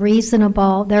there's a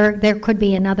reasonable, there could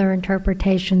be another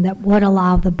interpretation that would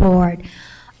allow the board.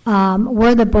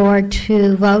 Were the board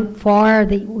to vote for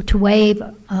to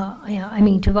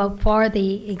vote for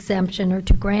the exemption or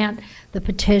to grant the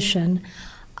petition,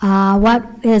 what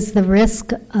is the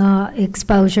risk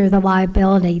exposure, the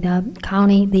liability?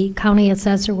 The county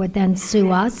assessor would then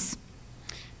sue us?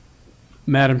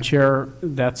 Madam Chair,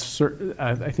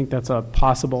 I think that's a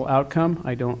possible outcome.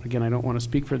 I don't want to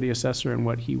speak for the assessor and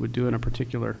what he would do in a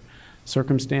particular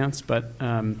circumstance, but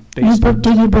based on...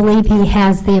 Do you believe he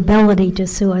has the ability to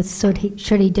sue us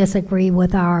should he disagree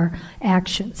with our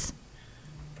actions?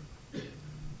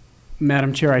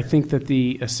 Madam Chair, I think that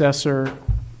the assessor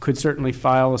could certainly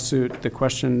file a suit. The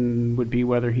question would be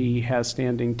whether he has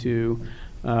standing to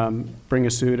bring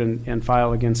a suit and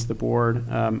file against the board.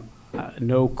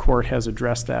 No court has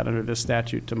addressed that under this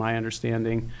statute, to my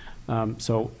understanding.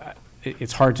 So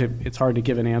it's hard to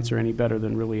give an answer any better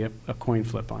than really a coin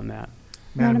flip on that.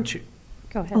 Madam Chair.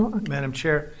 Go ahead. Oh, okay. Madam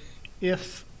Chair,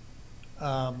 if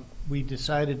we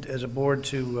decided as a board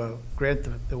to grant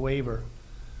the waiver,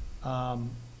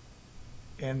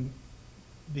 and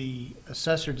the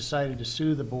assessor decided to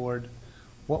sue the board,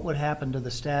 what would happen to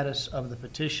the status of the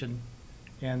petition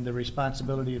and the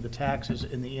responsibility of the taxes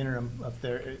in the interim if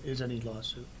there is any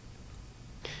lawsuit?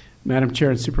 Madam Chair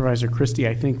and Supervisor Christie,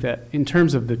 I think that in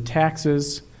terms of the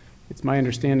taxes, it's my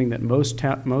understanding that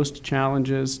most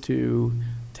challenges to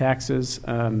taxes,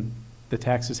 the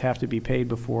taxes have to be paid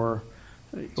before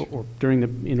or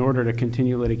in order to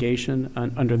continue litigation.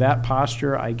 Under that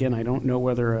posture, again, I don't know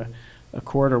whether a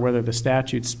court or whether the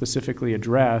statutes specifically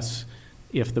address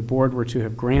if the board were to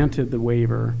have granted the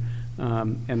waiver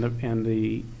and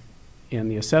the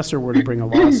assessor were to bring a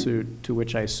lawsuit to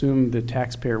which I assume the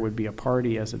taxpayer would be a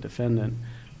party as a defendant.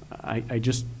 I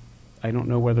don't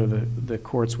know whether the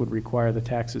courts would require the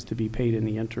taxes to be paid in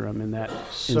the interim in that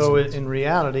So instance. in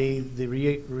reality, the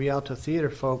Rialto Theater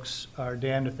folks are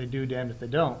damned if they do, damned if they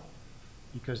don't,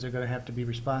 because they're going to have to be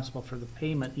responsible for the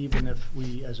payment even if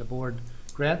we as a board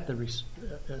grant the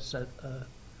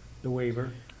waiver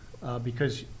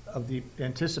because of the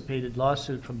anticipated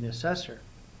lawsuit from the assessor.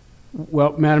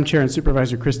 Well, Madam Chair and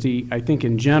Supervisor Christie, I think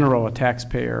in general a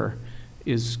taxpayer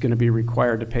is going to be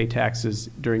required to pay taxes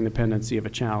during the pendency of a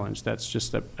challenge. That's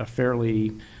just a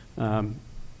fairly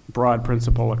broad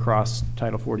principle across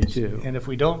Title 42. And if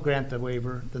we don't grant the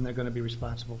waiver, then they're going to be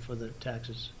responsible for the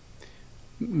taxes.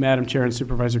 Madam Chair and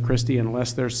Supervisor Christie,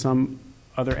 unless there's some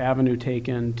other avenue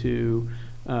taken to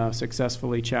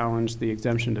successfully challenge the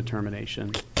exemption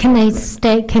determination. Can they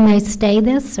stay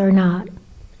this or not?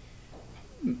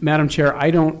 Madam Chair, I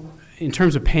don't, in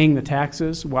terms of paying the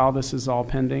taxes while this is all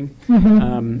pending,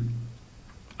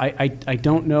 I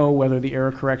don't know whether the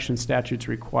error correction statutes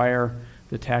require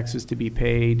the taxes to be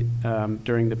paid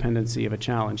during the pendency of a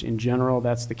challenge. In general,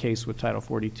 that's the case with Title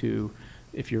 42.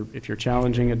 If you're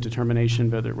challenging a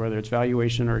determination, whether it's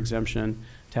valuation or exemption,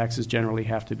 taxes generally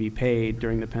have to be paid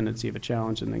during the pendency of a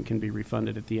challenge and then can be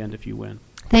refunded at the end if you win.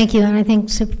 Thank you. And I think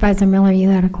Supervisor Miller, you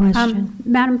had a question.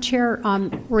 Madam Chair,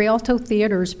 Rialto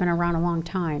Theater's been around a long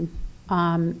time.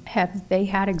 Have they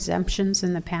had exemptions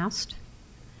in the past?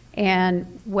 And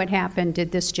what happened?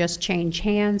 Did this just change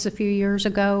hands a few years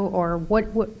ago, or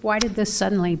why did this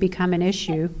suddenly become an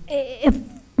issue?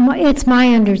 It's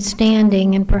my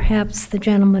understanding, and perhaps the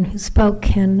gentleman who spoke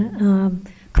can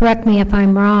correct me if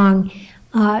I'm wrong,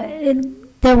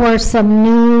 there were some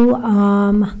new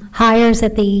hires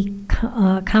at the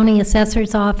county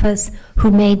assessor's office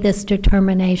who made this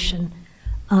determination.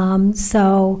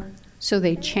 So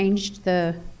they changed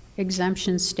the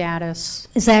exemption status.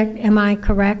 Am I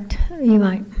correct? You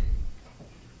might.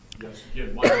 Yes,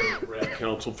 again, Michael McGrath,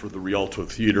 counsel for the Rialto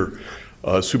Theater.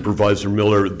 Supervisor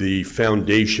Miller, the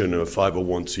foundation of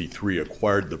 501c3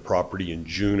 acquired the property in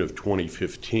June of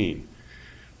 2015.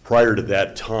 Prior to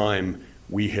that time,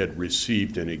 we had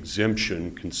received an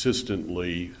exemption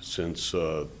consistently since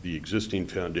the existing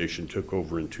foundation took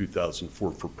over in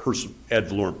 2004 for ad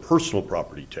valorem personal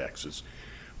property taxes,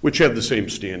 which have the same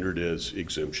standard as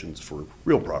exemptions for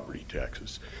real property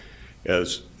taxes.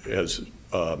 As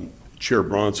Chair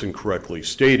Bronson correctly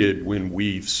stated, when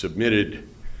we submitted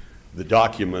the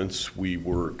documents, we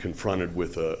were confronted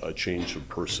with a change of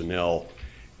personnel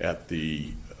at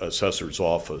the assessor's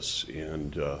office.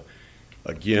 And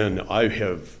again,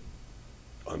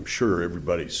 I'm sure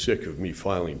everybody's sick of me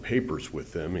filing papers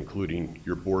with them, including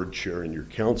your board chair and your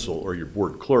counsel or your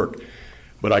board clerk.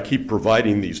 But I keep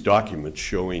providing these documents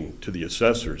showing to the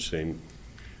assessors saying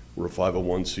we're a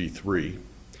 501c3.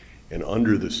 And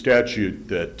under the statute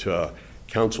that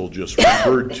counsel just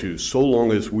referred to, so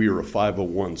long as we are a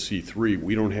 501c3,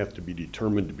 we don't have to be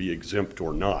determined to be exempt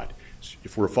or not.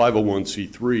 If we're a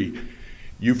 501c3,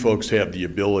 you folks have the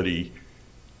ability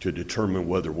to determine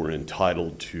whether we're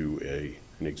entitled to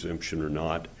an exemption or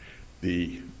not,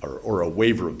 or a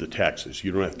waiver of the taxes.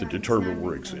 You don't have to determine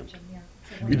we're exempt.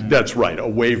 That's right, a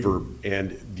waiver,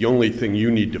 and the only thing you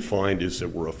need to find is that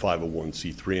we're a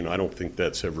 501c3, and I don't think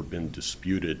that's ever been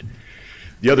disputed.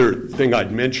 The other thing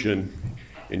I'd mention,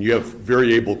 and you have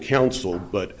very able counsel,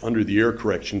 but under the error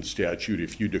correction statute,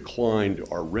 if you declined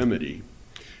our remedy,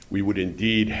 we would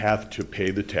indeed have to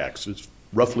pay the taxes,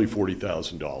 roughly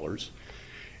 $40,000,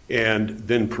 and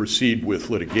then proceed with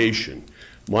litigation.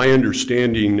 My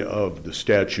understanding of the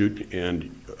statute,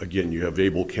 and again, you have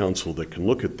able counsel that can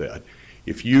look at that,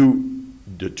 if you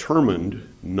determined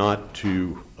not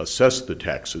to assess the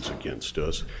taxes against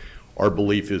us, Our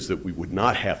belief is that we would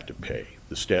not have to pay.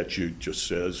 The statute just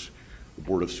says the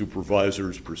Board of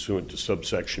Supervisors, pursuant to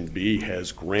subsection B,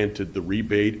 has granted the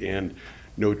rebate and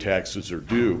no taxes are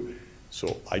due.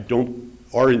 So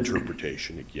our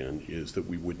interpretation, again, is that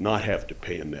we would not have to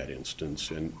pay in that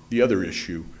instance. And the other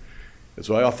issue,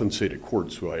 as I often say to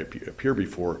courts who I appear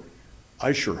before,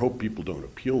 I sure hope people don't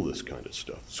appeal this kind of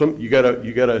stuff. You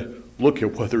gotta look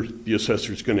at whether the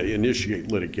assessor is going to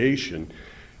initiate litigation,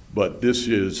 but this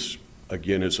is,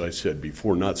 again, as I said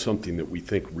before, not something that we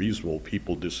think reasonable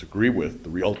people disagree with. The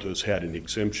Rialto's had an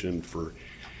exemption for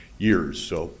years,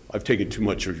 so I've taken too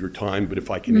much of your time, but if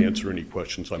I can answer any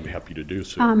questions, I'm happy to do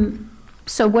so.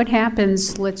 So what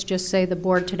happens, let's just say the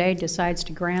board today decides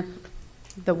to grant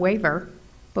the waiver,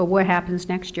 but what happens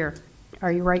next year?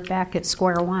 Are you right back at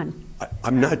square one?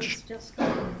 I'm not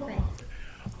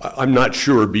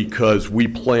sure, because we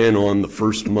plan on the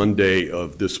first Monday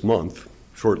of this month,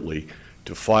 shortly,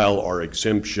 to file our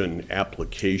exemption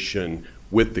application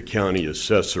with the county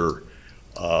assessor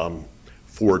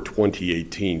for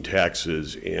 2018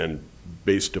 taxes. And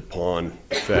based upon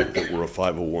the fact that we're a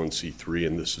 501c3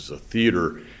 and this is a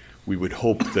theater, we would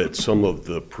hope that some of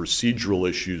the procedural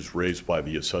issues raised by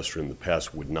the assessor in the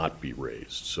past would not be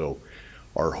raised. So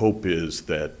our hope is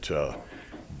that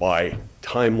by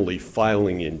timely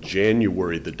filing in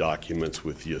January the documents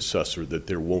with the assessor, that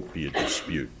there won't be a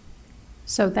dispute.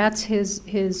 So that's his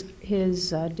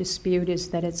dispute, is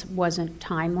that it wasn't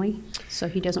timely, so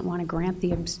he doesn't want to grant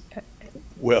the.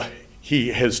 Well, he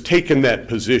has taken that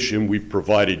position. We've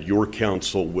provided your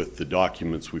counsel with the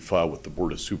documents we filed with the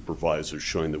Board of Supervisors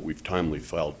showing that we've timely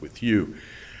filed with you.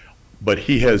 But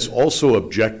he has also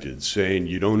objected, saying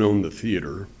you don't own the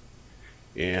theater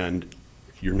and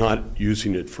you're not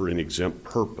using it for an exempt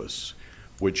purpose,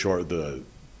 which are the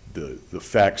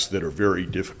facts that are very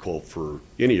difficult for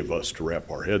any of us to wrap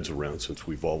our heads around, since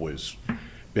we've always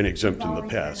been exempt in the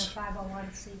past.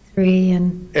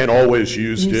 And always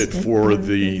used it for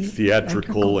the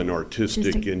theatrical and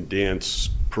artistic and dance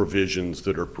provisions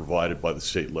that are provided by the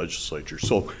state legislature.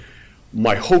 So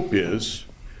my hope is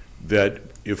that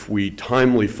if we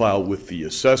timely file with the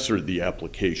assessor the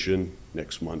application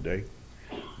next Monday,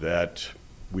 that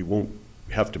we won't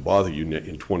have to bother you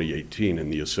in 2018,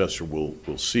 and the assessor will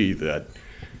see that,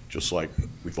 just like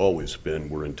we've always been,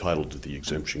 we're entitled to the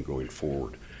exemption going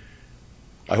forward.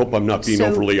 I hope I'm not being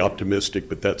overly optimistic,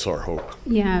 but that's our hope.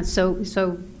 Yeah,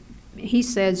 so he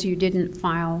says you didn't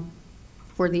file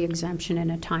for the exemption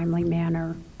in a timely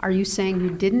manner. Are you saying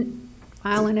you didn't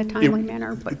file in a timely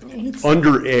manner?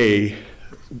 Under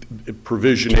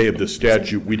provision A of the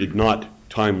statute, we did not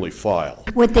timely file.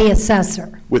 With the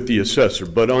assessor? With the assessor.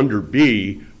 But under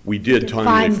B, we did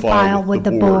timely file with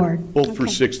the board. Both for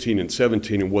 16 and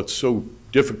 17. And what's so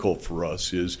difficult for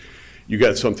us is you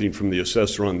got something from the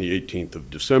assessor on the 18th of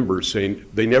December saying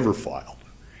they never filed.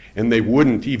 And they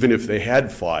wouldn't, even if they had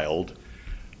filed,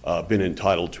 been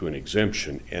entitled to an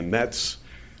exemption. And that's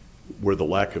where the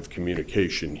lack of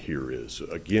communication here is.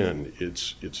 Again,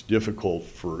 it's difficult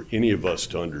for any of us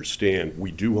to understand.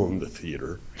 We do own the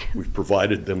theater. We've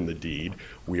provided them the deed.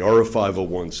 We are a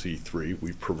 501c3.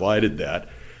 We've provided that.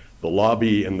 The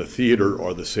lobby and the theater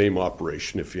are the same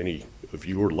operation. If any of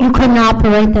you were lucky, you couldn't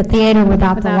operate the theater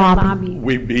without the lobby.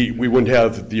 We wouldn't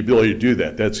have the ability to do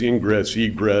that. That's ingress,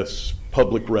 egress,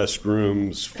 public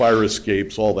restrooms, fire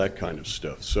escapes, all that kind of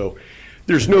stuff. So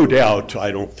there's no doubt,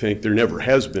 I don't think, there never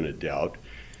has been a doubt.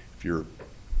 If you're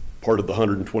part of the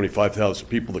 125,000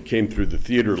 people that came through the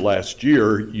theater last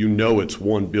year, you know it's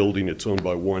one building, it's owned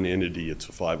by one entity, it's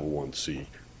a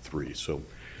 501c3. So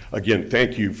again,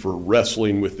 thank you for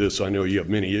wrestling with this. I know you have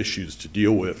many issues to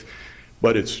deal with,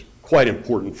 but it's quite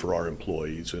important for our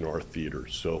employees and our theater.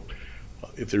 So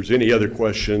if there's any other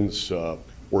questions,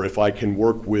 or if I can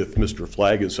work with Mr.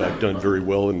 Flagg, as I've done very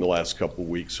well in the last couple of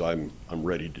weeks, I'm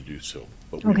ready to do so.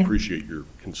 But we appreciate your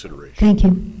consideration. Thank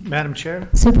you. Madam Chair?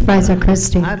 Supervisor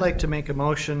Christie. I'd like to make a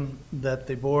motion that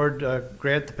the board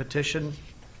grant the petition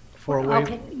for a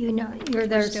waiver. Okay,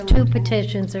 there's two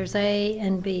petitions. There's A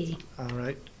and B. All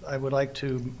right. I would like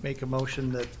to make a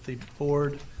motion that the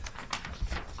board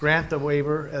grant the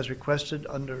waiver as requested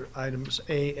under items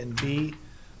A and B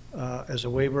as a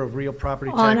waiver of real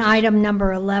property taxes. On item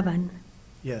number 11.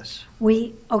 Yes.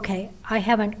 I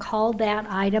haven't called that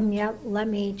item yet. Let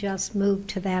me just move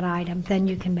to that item, then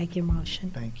you can make your motion.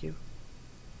 Thank you.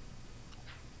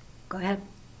 Go ahead.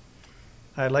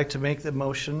 I'd like to make the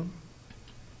motion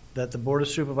that the Board of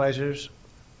Supervisors,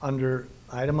 under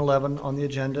item 11 on the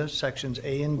agenda, sections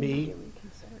A and B,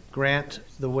 grant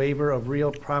the waiver of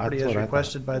real property as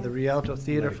requested by the Rialto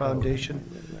Theater Foundation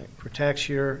for tax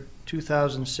year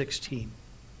 2016.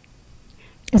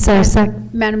 Is there a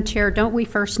second? Madam Chair, don't we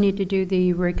first need to do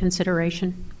the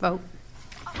reconsideration vote?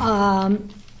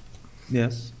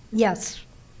 Yes. Yes,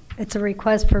 it's a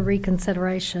request for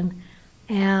reconsideration.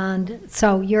 And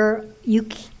so you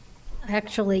I have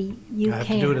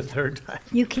to do it a third time.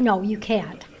 You can, no, you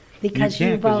can't, because You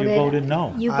you can't 'cause you voted. voted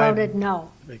no. You voted no.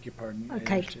 Beg your pardon.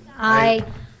 Okay,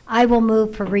 I will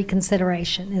move for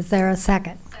reconsideration. Is there a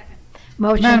second?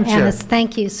 Motion Madam and Chair. a,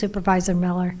 thank you Supervisor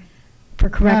Miller for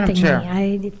correcting me. Chair.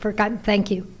 I forgot,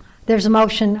 thank you. There's a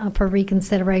motion for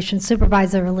reconsideration.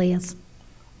 Supervisor Elias.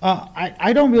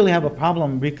 I don't really have a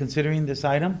problem reconsidering this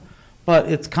item,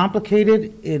 but it's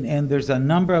complicated, and there's a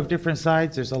number of different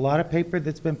sides. There's a lot of paper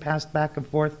that's been passed back and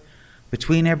forth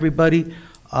between everybody.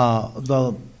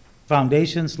 The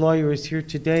Foundation's lawyer is here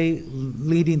today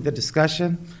leading the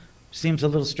discussion. Seems a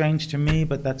little strange to me,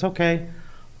 but that's okay.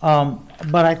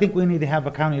 But I think we need to have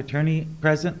a county attorney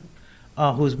present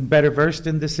who's better versed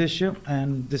in this issue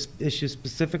and this issue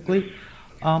specifically.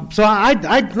 So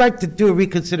I'd like to do a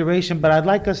reconsideration, but I'd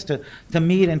like us to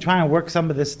meet and try and work some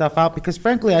of this stuff out, because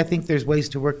frankly, I think there's ways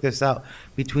to work this out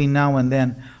between now and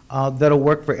then that'll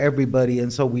work for everybody,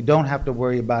 and so we don't have to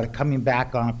worry about it coming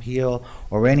back on appeal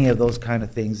or any of those kind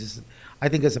of things. I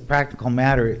think as a practical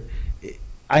matter,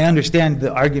 I understand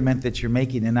the argument that you're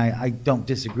making, and I don't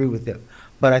disagree with it.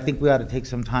 But I think we ought to take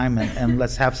some time and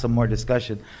let's have some more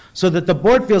discussion so that the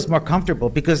board feels more comfortable,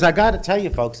 because I got to tell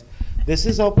you folks, this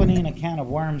is opening a can of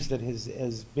worms that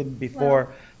has been before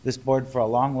this board for a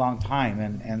long, long time,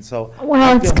 and so.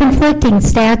 Well, it's conflicting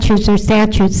statutes or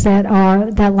statutes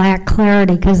that lack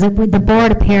clarity, because the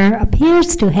board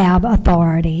appears to have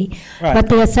authority, Right. but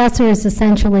the assessor is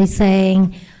essentially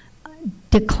saying,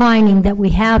 declining that we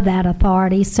have that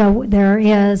authority, so there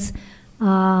is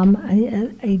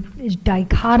a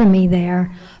dichotomy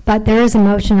there, but there is a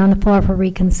motion on the floor for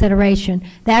reconsideration.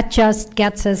 That just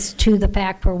gets us to the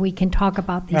fact where we can talk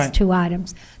about these Right. two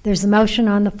items. There's a motion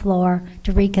on the floor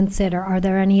to reconsider. Are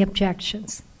there any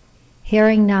objections?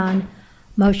 Hearing none,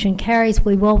 motion carries.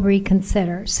 We will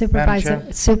reconsider. Supervisor,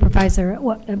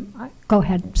 go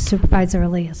ahead, Supervisor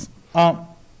Elias.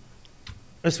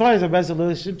 As far as a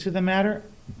resolution to the matter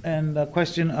and the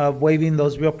question of waiving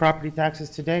those real property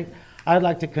taxes today, I'd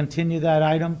like to continue that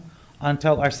item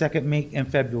until our second meeting in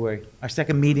February,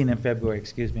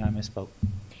 excuse me, I misspoke.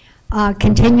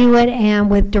 Continue it, and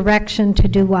with direction to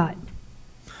do what?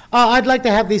 I'd like to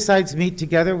have these sides meet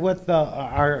together with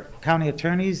our county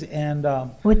attorneys and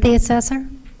With the assessor?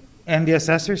 the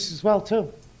assessors as well, too.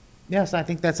 Yes, I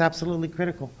think that's absolutely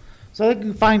critical. So they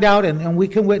can find out and we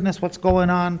can witness what's going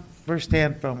on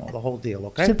firsthand from the whole deal,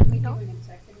 okay? Typically,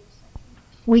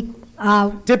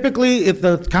 if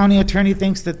the county attorney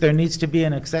thinks that there needs to be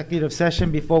an executive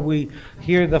session before we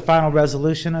hear the final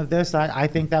resolution of this, I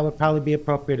think that would probably be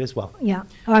appropriate as well. Yeah,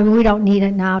 I mean, we don't need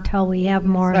it now till we have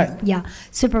more. Right. Yeah,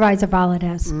 Supervisor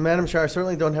Valadez. Madam Chair, I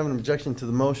certainly don't have an objection to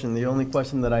the motion. The only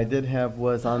question that I did have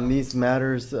was on these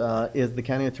matters, is the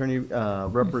county attorney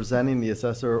representing the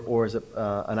assessor, or is it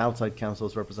an outside counsel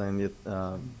is representing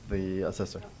the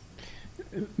assessor?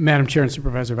 Madam Chair and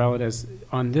Supervisor Valadez,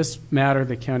 on this matter,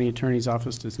 the county attorney's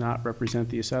office does not represent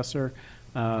the assessor,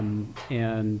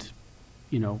 and,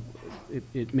 you know,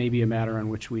 it may be a matter on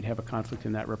which we'd have a conflict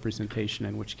in that representation,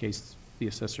 in which case the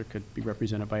assessor could be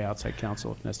represented by outside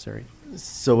counsel if necessary.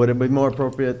 So would it be more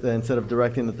appropriate that instead of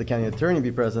directing that the county attorney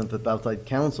be present, that the outside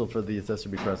counsel for the assessor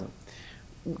be present?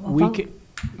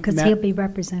 Because he'll be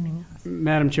representing us.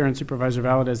 Madam Chair and Supervisor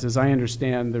Valadez, as I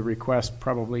understand the request,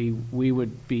 probably we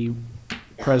would be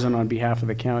present on behalf of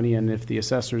the county, and if the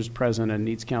assessor is present and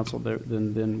needs counsel,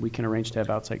 then we can arrange to have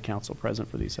outside counsel present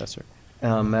for the assessor.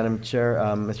 Madam Chair,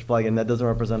 Mr. Flanagan, that doesn't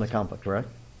represent a conflict, correct?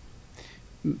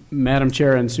 Madam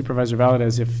Chair and Supervisor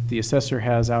Valadez, if the assessor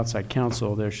has outside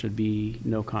counsel, there should be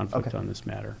no conflict on this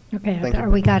matter. Okay,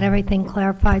 we got everything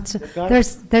clarified. So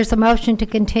there's a motion to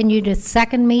continue to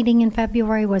second meeting in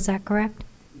February, was that correct?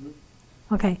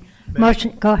 Okay,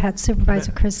 motion, go ahead,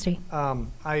 Supervisor Christie.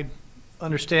 I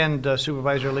understand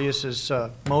Supervisor Elias's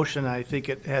motion. I think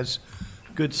it has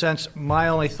good sense. My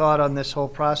only thought on this whole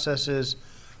process is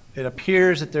it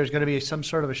appears that there's going to be some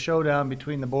sort of a showdown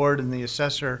between the board and the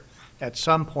assessor at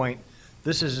some point.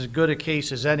 This is as good a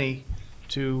case as any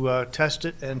to test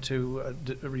it and to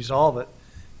resolve it.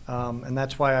 And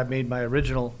that's why I made my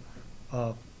original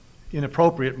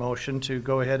inappropriate motion to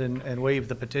go ahead and waive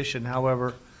the petition.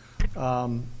 However,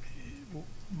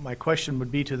 my question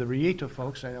would be to the Rialto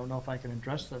folks. I don't know if I can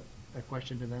address that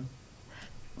question to them.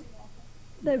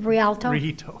 The Rialto?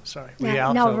 Rialto, sorry.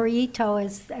 Yeah, no, Rialto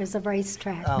is a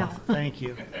racetrack. Oh, No. thank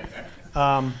you.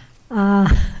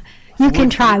 You can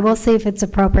try. We'll see if it's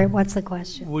appropriate. What's the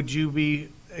question? Would you be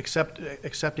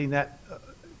accepting that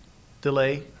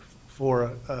delay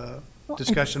for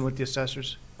discussion with the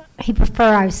assessors? He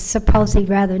prefer, I suppose he'd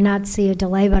rather not see a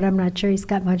delay, but I'm not sure he's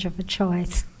got much of a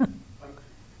choice.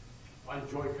 I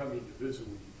enjoy coming to visit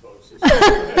with you folks. It's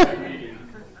a meeting,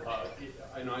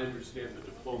 and I understand the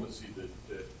diplomacy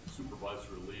that Supervisor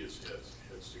Elias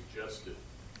has suggested.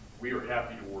 We are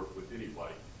happy to work with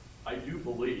anybody. I do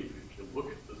believe if you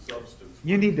look at the substance.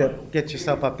 You need to get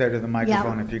yourself up there to the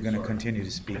microphone if you're going to continue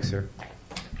to speak, sir.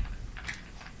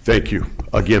 Thank you.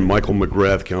 Again, Michael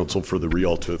McGrath, counsel for the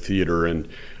Rialto Theater, and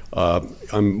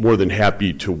I'm more than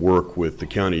happy to work with the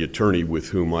county attorney with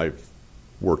whom I've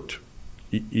worked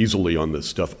easily on this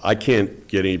stuff. I can't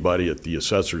get anybody at the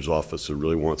assessor's office that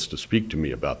really wants to speak to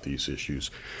me about these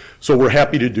issues. So we're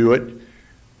happy to do it,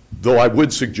 though I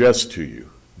would suggest to you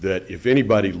that if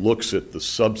anybody looks at the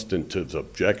substantive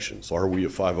objections, are we a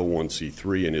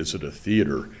 501c3 and is it a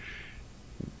theater,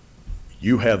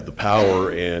 you have the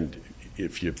power, and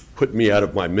if you put me out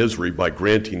of my misery by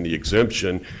granting the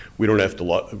exemption, we don't have to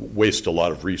waste a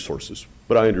lot of resources.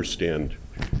 But I understand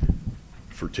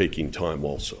for taking time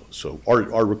also. So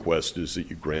our request is that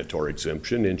you grant our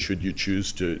exemption, and should you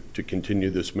choose to continue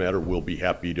this matter, we'll be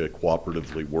happy to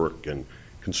cooperatively work and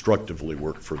constructively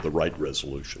work for the right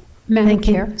resolution. Thank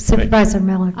you. Supervisor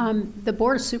Miller. The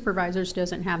Board of Supervisors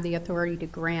doesn't have the authority to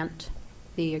grant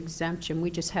the exemption. We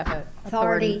just have a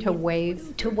authority to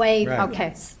waive. To waive. Right. Okay.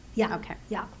 Yes. Yeah. Okay.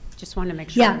 Yeah. Just want to make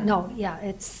sure. Yeah,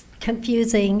 it's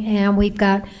confusing, and we've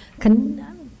got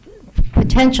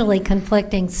potentially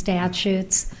conflicting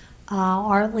statutes,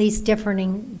 or at least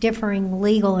differing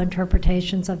legal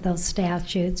interpretations of those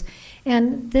statutes.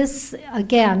 And this,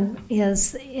 again,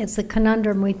 is a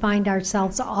conundrum we find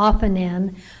ourselves often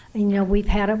in. You know, we've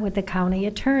had it with the county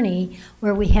attorney,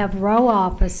 where we have row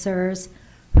officers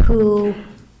who,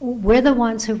 we're the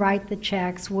ones who write the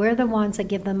checks, we're the ones that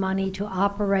give the money to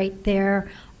operate their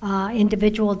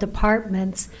individual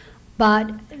departments,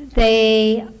 but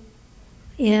they,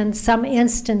 in some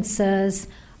instances,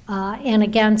 and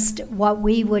against what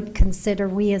we would consider,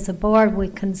 we as a board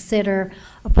would consider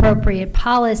appropriate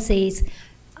policies,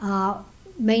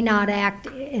 may not act,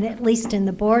 at least in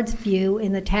the board's view,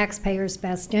 in the taxpayer's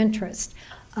best interest.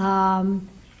 But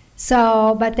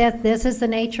this is the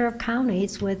nature of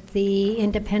counties with the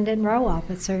independent row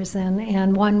officers,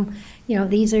 and one, you know,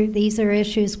 these are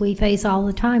issues we face all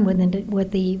the time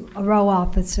with the row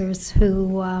officers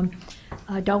who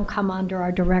don't come under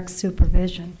our direct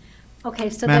supervision.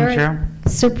 Okay, so Madam Chair?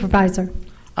 Supervisor.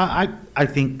 I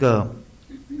think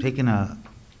taking a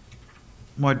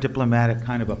more diplomatic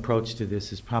kind of approach to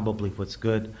this is probably what's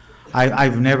good.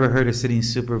 I've never heard a sitting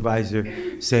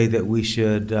supervisor say that we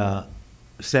should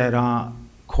set a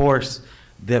course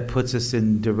that puts us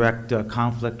in direct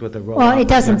conflict with the row. Well, it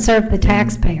doesn't serve the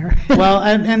taxpayer. Well,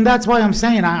 and that's why I'm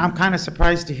saying I'm kind of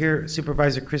surprised to hear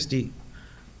Supervisor Christie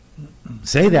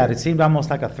say that. It seemed almost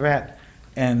like a threat,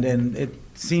 and it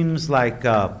seems like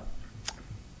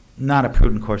not a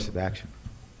prudent course of action.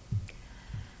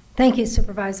 Thank you,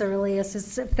 Supervisor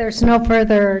Elias. If there's no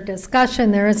further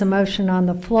discussion, there is a motion on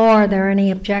the floor. Are there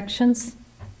any objections?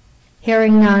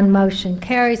 Hearing none, motion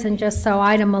carries. And just so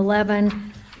item 11,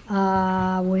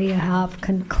 we have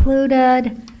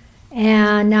concluded.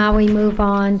 And now we move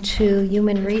on to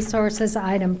Human Resources,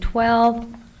 item 12.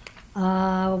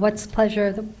 What's the pleasure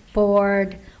of the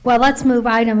board? Well, let's move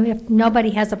item, if nobody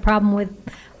has a problem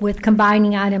with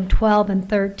combining item 12 and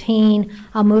 13,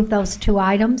 I'll move those two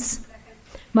items.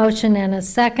 Motion and a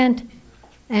second.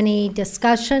 Any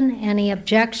discussion? Any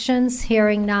objections?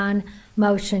 Hearing none,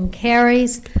 motion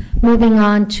carries. Moving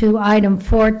on to item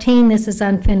 14, this is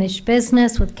unfinished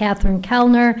business with Catherine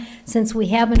Kellner. Since we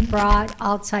haven't brought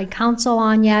outside counsel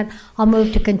on yet, I'll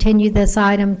move to continue this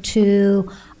item to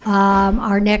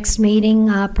our next meeting,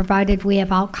 provided we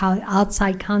have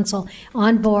outside counsel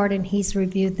on board and he's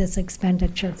reviewed this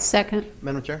expenditure. Second.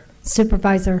 Madam Chair?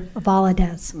 Supervisor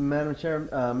Valadez. Madam Chair,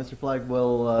 Mr. Flagg,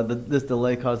 will this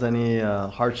delay cause any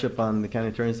hardship on the county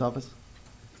attorney's office?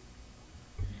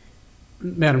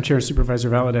 Madam Chair, Supervisor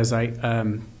Valadez,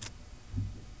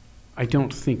 I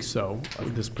don't think so,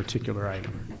 this particular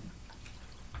item.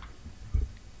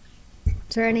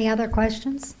 Is there any other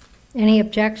questions? Any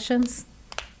objections?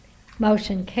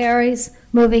 Motion carries.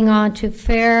 Moving on to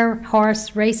Fair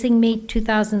Horse Racing Meet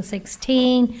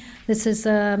 2016. This is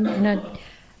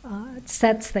it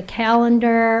sets the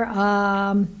calendar,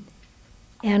 and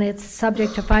it's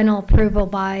subject to final approval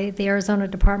by the Arizona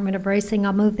Department of Racing.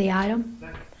 I'll move the item.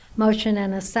 Motion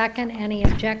and a second. Any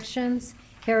objections?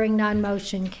 Hearing none,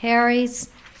 motion carries.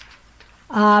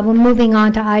 We're moving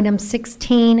on to items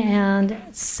 16 and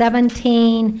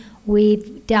 17.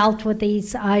 We've dealt with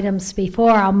these items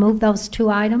before. I'll move those 2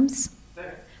 items.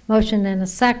 Motion and a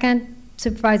second.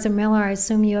 Supervisor Miller, I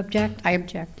assume you object? I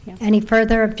object, yes. Any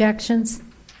further objections?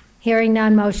 Hearing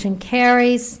none, motion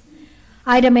carries.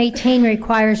 Item 18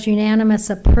 requires unanimous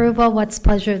approval. What's the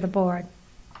pleasure of the board?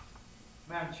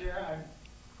 Madam Chair,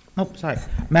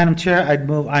 Madam Chair, I'd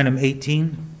move item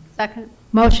 18. Second.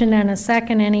 Motion and a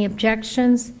second. Any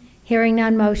objections? Hearing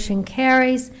none, motion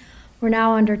carries. We're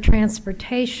now under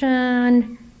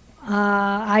transportation,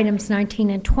 items 19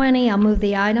 and 20. I'll move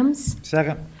the items.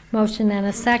 Second. Motion and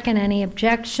a second. Any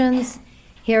objections?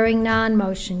 Hearing none,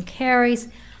 motion carries.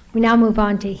 We now move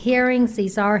on to hearings.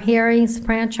 These are hearings,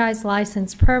 franchise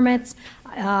license permits.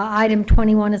 Item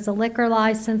 21 is a liquor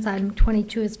license. Item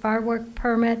 22 is firework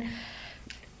permit.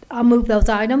 I'll move those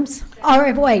items.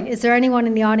 Or wait, is there anyone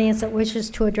in the audience that wishes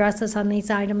to address us on these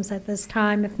items at this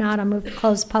time? If not, I'll move to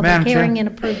close public Madam Chair. hearing and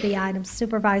approve the items.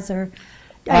 Supervisor,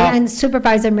 and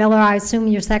Supervisor Miller, I assume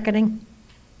you're seconding?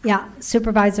 Yeah,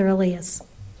 Supervisor Elias.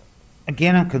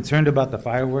 Again, I'm concerned about the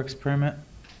fireworks permit.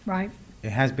 Right. It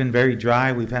has been very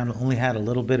dry. We've only had a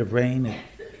little bit of rain in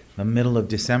the middle of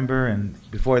December, and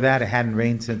before that, it hadn't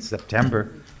rained since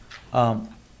September.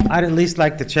 I'd at least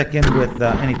like to check in with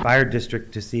any fire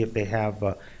district to see if they have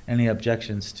any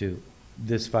objections to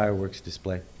this fireworks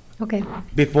display Okay.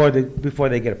 before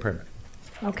they get a permit.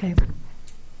 Okay.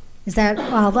 Is that,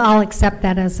 I'll accept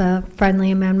that as a friendly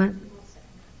amendment.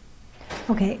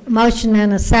 Okay, motion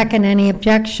and a second. Any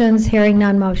objections? Hearing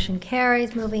none, motion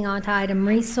carries. Moving on to item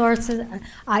resources,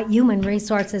 human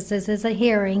resources. This is a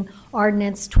hearing.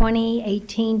 Ordinance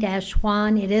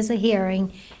 2018-1. It is a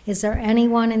hearing. Is there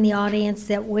anyone in the audience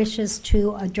that wishes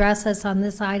to address us on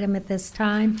this item at this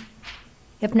time?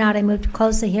 If not, I move to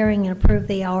close the hearing and approve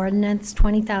the ordinance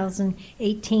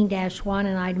 2018-1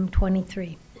 and item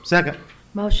 23. Second.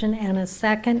 Motion and a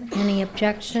second. Any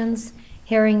objections?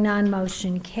 Hearing none,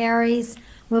 motion carries.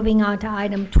 Moving on to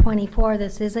item 24,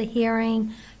 this is a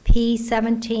hearing,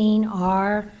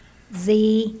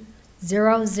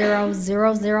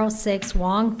 P17RZ00006,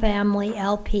 Wong Family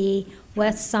LP,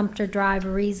 West Sumter Drive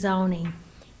rezoning.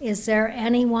 Is there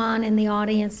anyone in the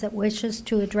audience that wishes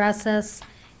to address us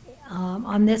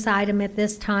on this item at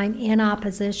this time in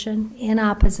opposition? In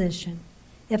opposition.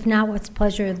 If not, what's the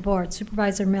pleasure of the board?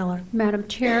 Supervisor Miller. Madam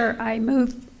Chair, I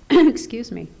move, excuse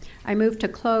me, I move to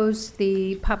close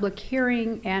the public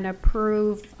hearing and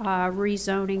approve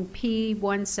rezoning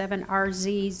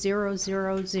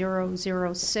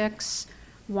P17RZ00006,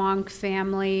 Wong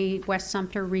Family, West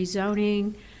Sumter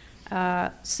rezoning,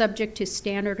 subject to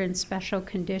standard and special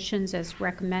conditions as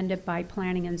recommended by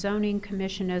Planning and Zoning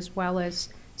Commission, as well as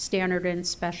standard and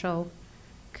special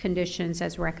conditions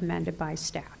as recommended by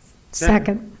staff.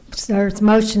 Second. There's a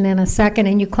motion and a second,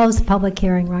 and you closed the public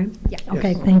hearing, right? Yeah.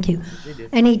 Okay, thank you.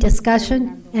 Any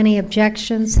discussion? Any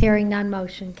objections? Hearing none,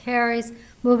 motion carries.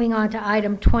 Moving on to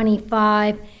item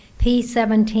 25,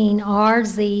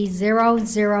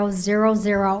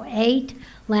 P17RZ00008,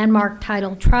 Landmark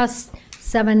Title Trust,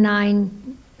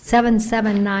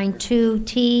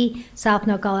 7792T, South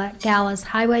Nogales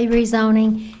Highway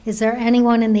rezoning. Is there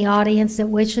anyone in the audience that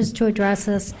wishes to address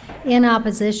us in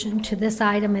opposition to this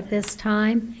item at this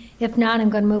time? If not, I'm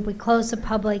going to move we close the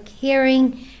public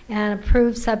hearing and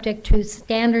approve subject to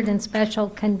standard and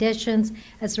special conditions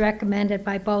as recommended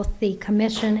by both the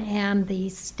commission and the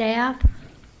staff.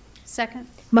 Second.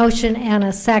 Motion and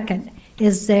a second.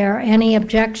 Is there any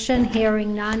objection?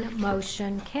 Hearing none,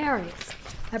 motion carries.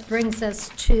 That brings us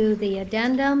to the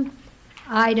addendum.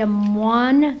 Item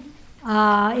 1,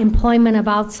 employment of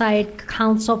outside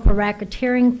counsel for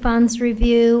racketeering funds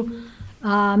review.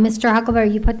 Mr.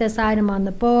 Huckleberry, you put this item on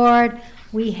the board.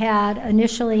 We had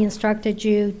initially instructed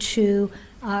you to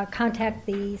contact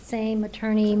the same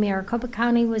attorney Maricopa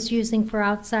County was using for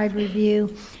outside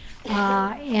review,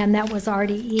 and that was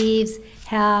Artie Eves.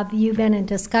 Have you been in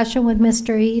discussion with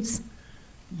Mr. Eves?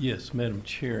 Yes, Madam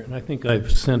Chair, and I think I've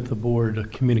sent the board a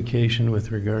communication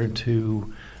with regard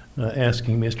to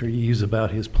asking Mr. Eves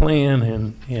about his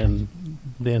plan and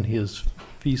then his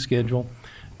fee schedule.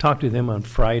 Talked to them on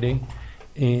Friday,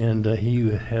 and he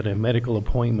had a medical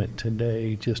appointment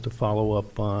today just to follow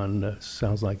up on,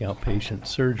 sounds like outpatient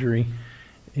surgery,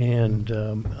 and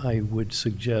I would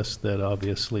suggest that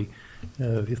obviously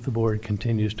if the board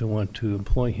continues to want to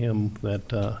employ him,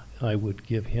 that I would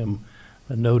give him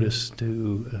a notice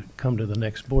to come to the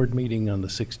next board meeting on the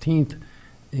 16th,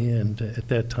 and at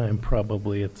that time,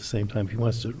 probably at the same time, if he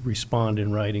wants to respond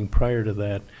in writing prior to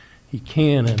that, he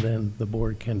can, and then the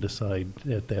board can decide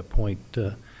at that point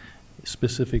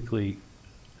specifically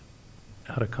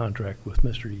how to contract with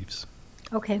Mr. Eves.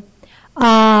 Okay.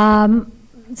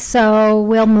 So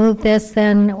we'll move this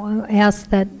then, ask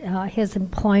that his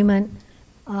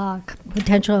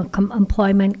potential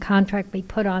employment contract be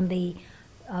put on the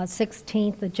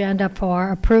 16th agenda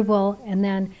for approval, and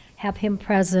then have him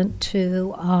present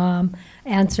to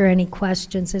answer any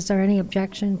questions. Is there any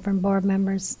objection from board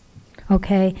members?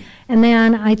 Okay. And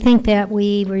then I think that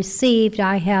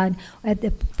I had at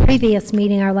the previous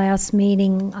meeting, our last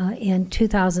meeting in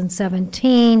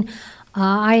 2017,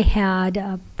 I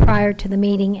had, prior to the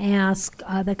meeting, asked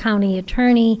the county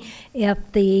attorney if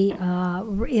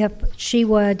she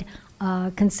would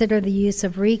consider the use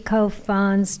of RICO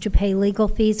funds to pay legal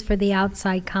fees for the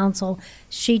outside counsel.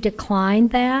 She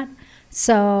declined that.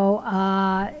 So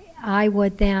I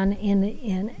would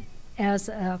then, as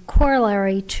a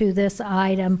corollary to this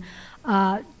item,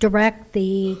 direct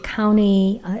the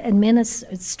county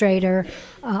administrator.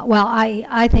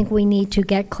 I think we need to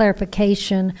get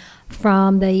clarification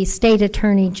from the state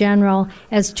attorney general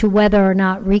as to whether or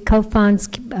not RICO funds,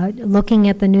 looking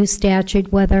at the new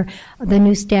statute, whether the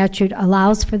new statute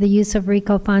allows for the use of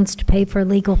RICO funds to pay for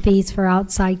legal fees for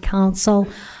outside counsel.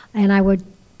 And I would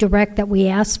direct that we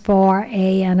ask for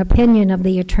an opinion of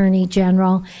the attorney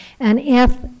general, and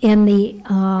if in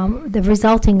the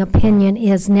resulting opinion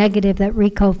is negative, that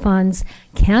RICO funds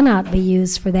cannot be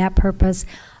used for that purpose,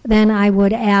 then I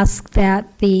would ask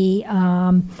that the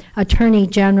attorney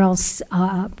general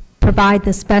provide the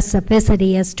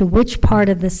specificity as to which part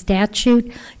of the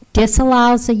statute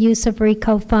disallows the use of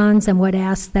RICO funds, and would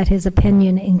ask that his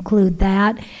opinion include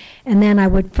that. And then I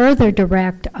would further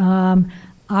direct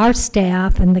our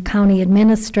staff and the county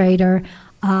administrator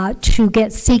to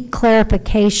seek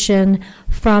clarification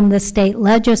from the state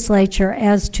legislature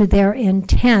as to their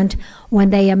intent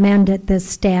when they amended this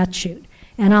statute.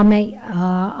 And I'll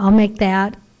make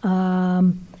that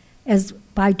as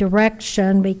by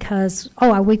direction, because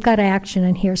we've got action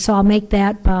in here, so I'll make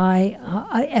that by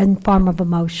in form of a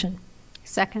motion.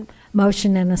 Second.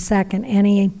 Motion and a second.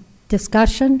 Any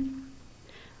discussion?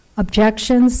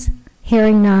 Objections?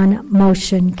 Hearing none,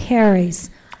 motion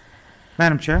carries.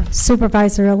 Madam Chair?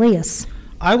 Supervisor Elias.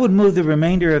 I would move the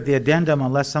remainder of the addendum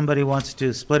unless somebody wants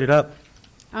to split it up.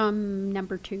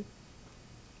 Number 2.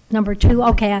 Number 2,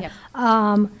 okay.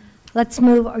 Yep. Let's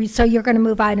move, so you're going to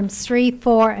move items 3,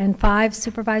 4, and 5,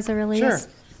 Supervisor Elias?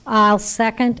 Sure. I'll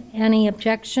second. Any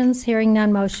objections? Hearing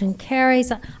none, motion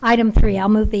carries. Item 3,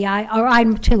 item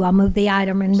 2, I'll move the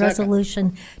item in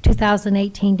resolution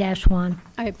 2018-1.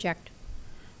 I object.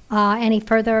 Any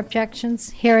further objections?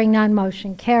 Hearing none,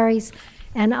 motion carries.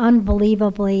 And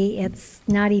unbelievably, it's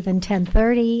not even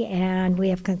 10:30, and we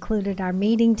have concluded our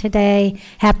meeting today.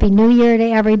 Happy New Year to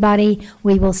everybody.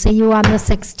 We will see you on the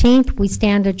 16th. We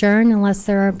stand adjourned unless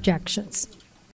there are objections.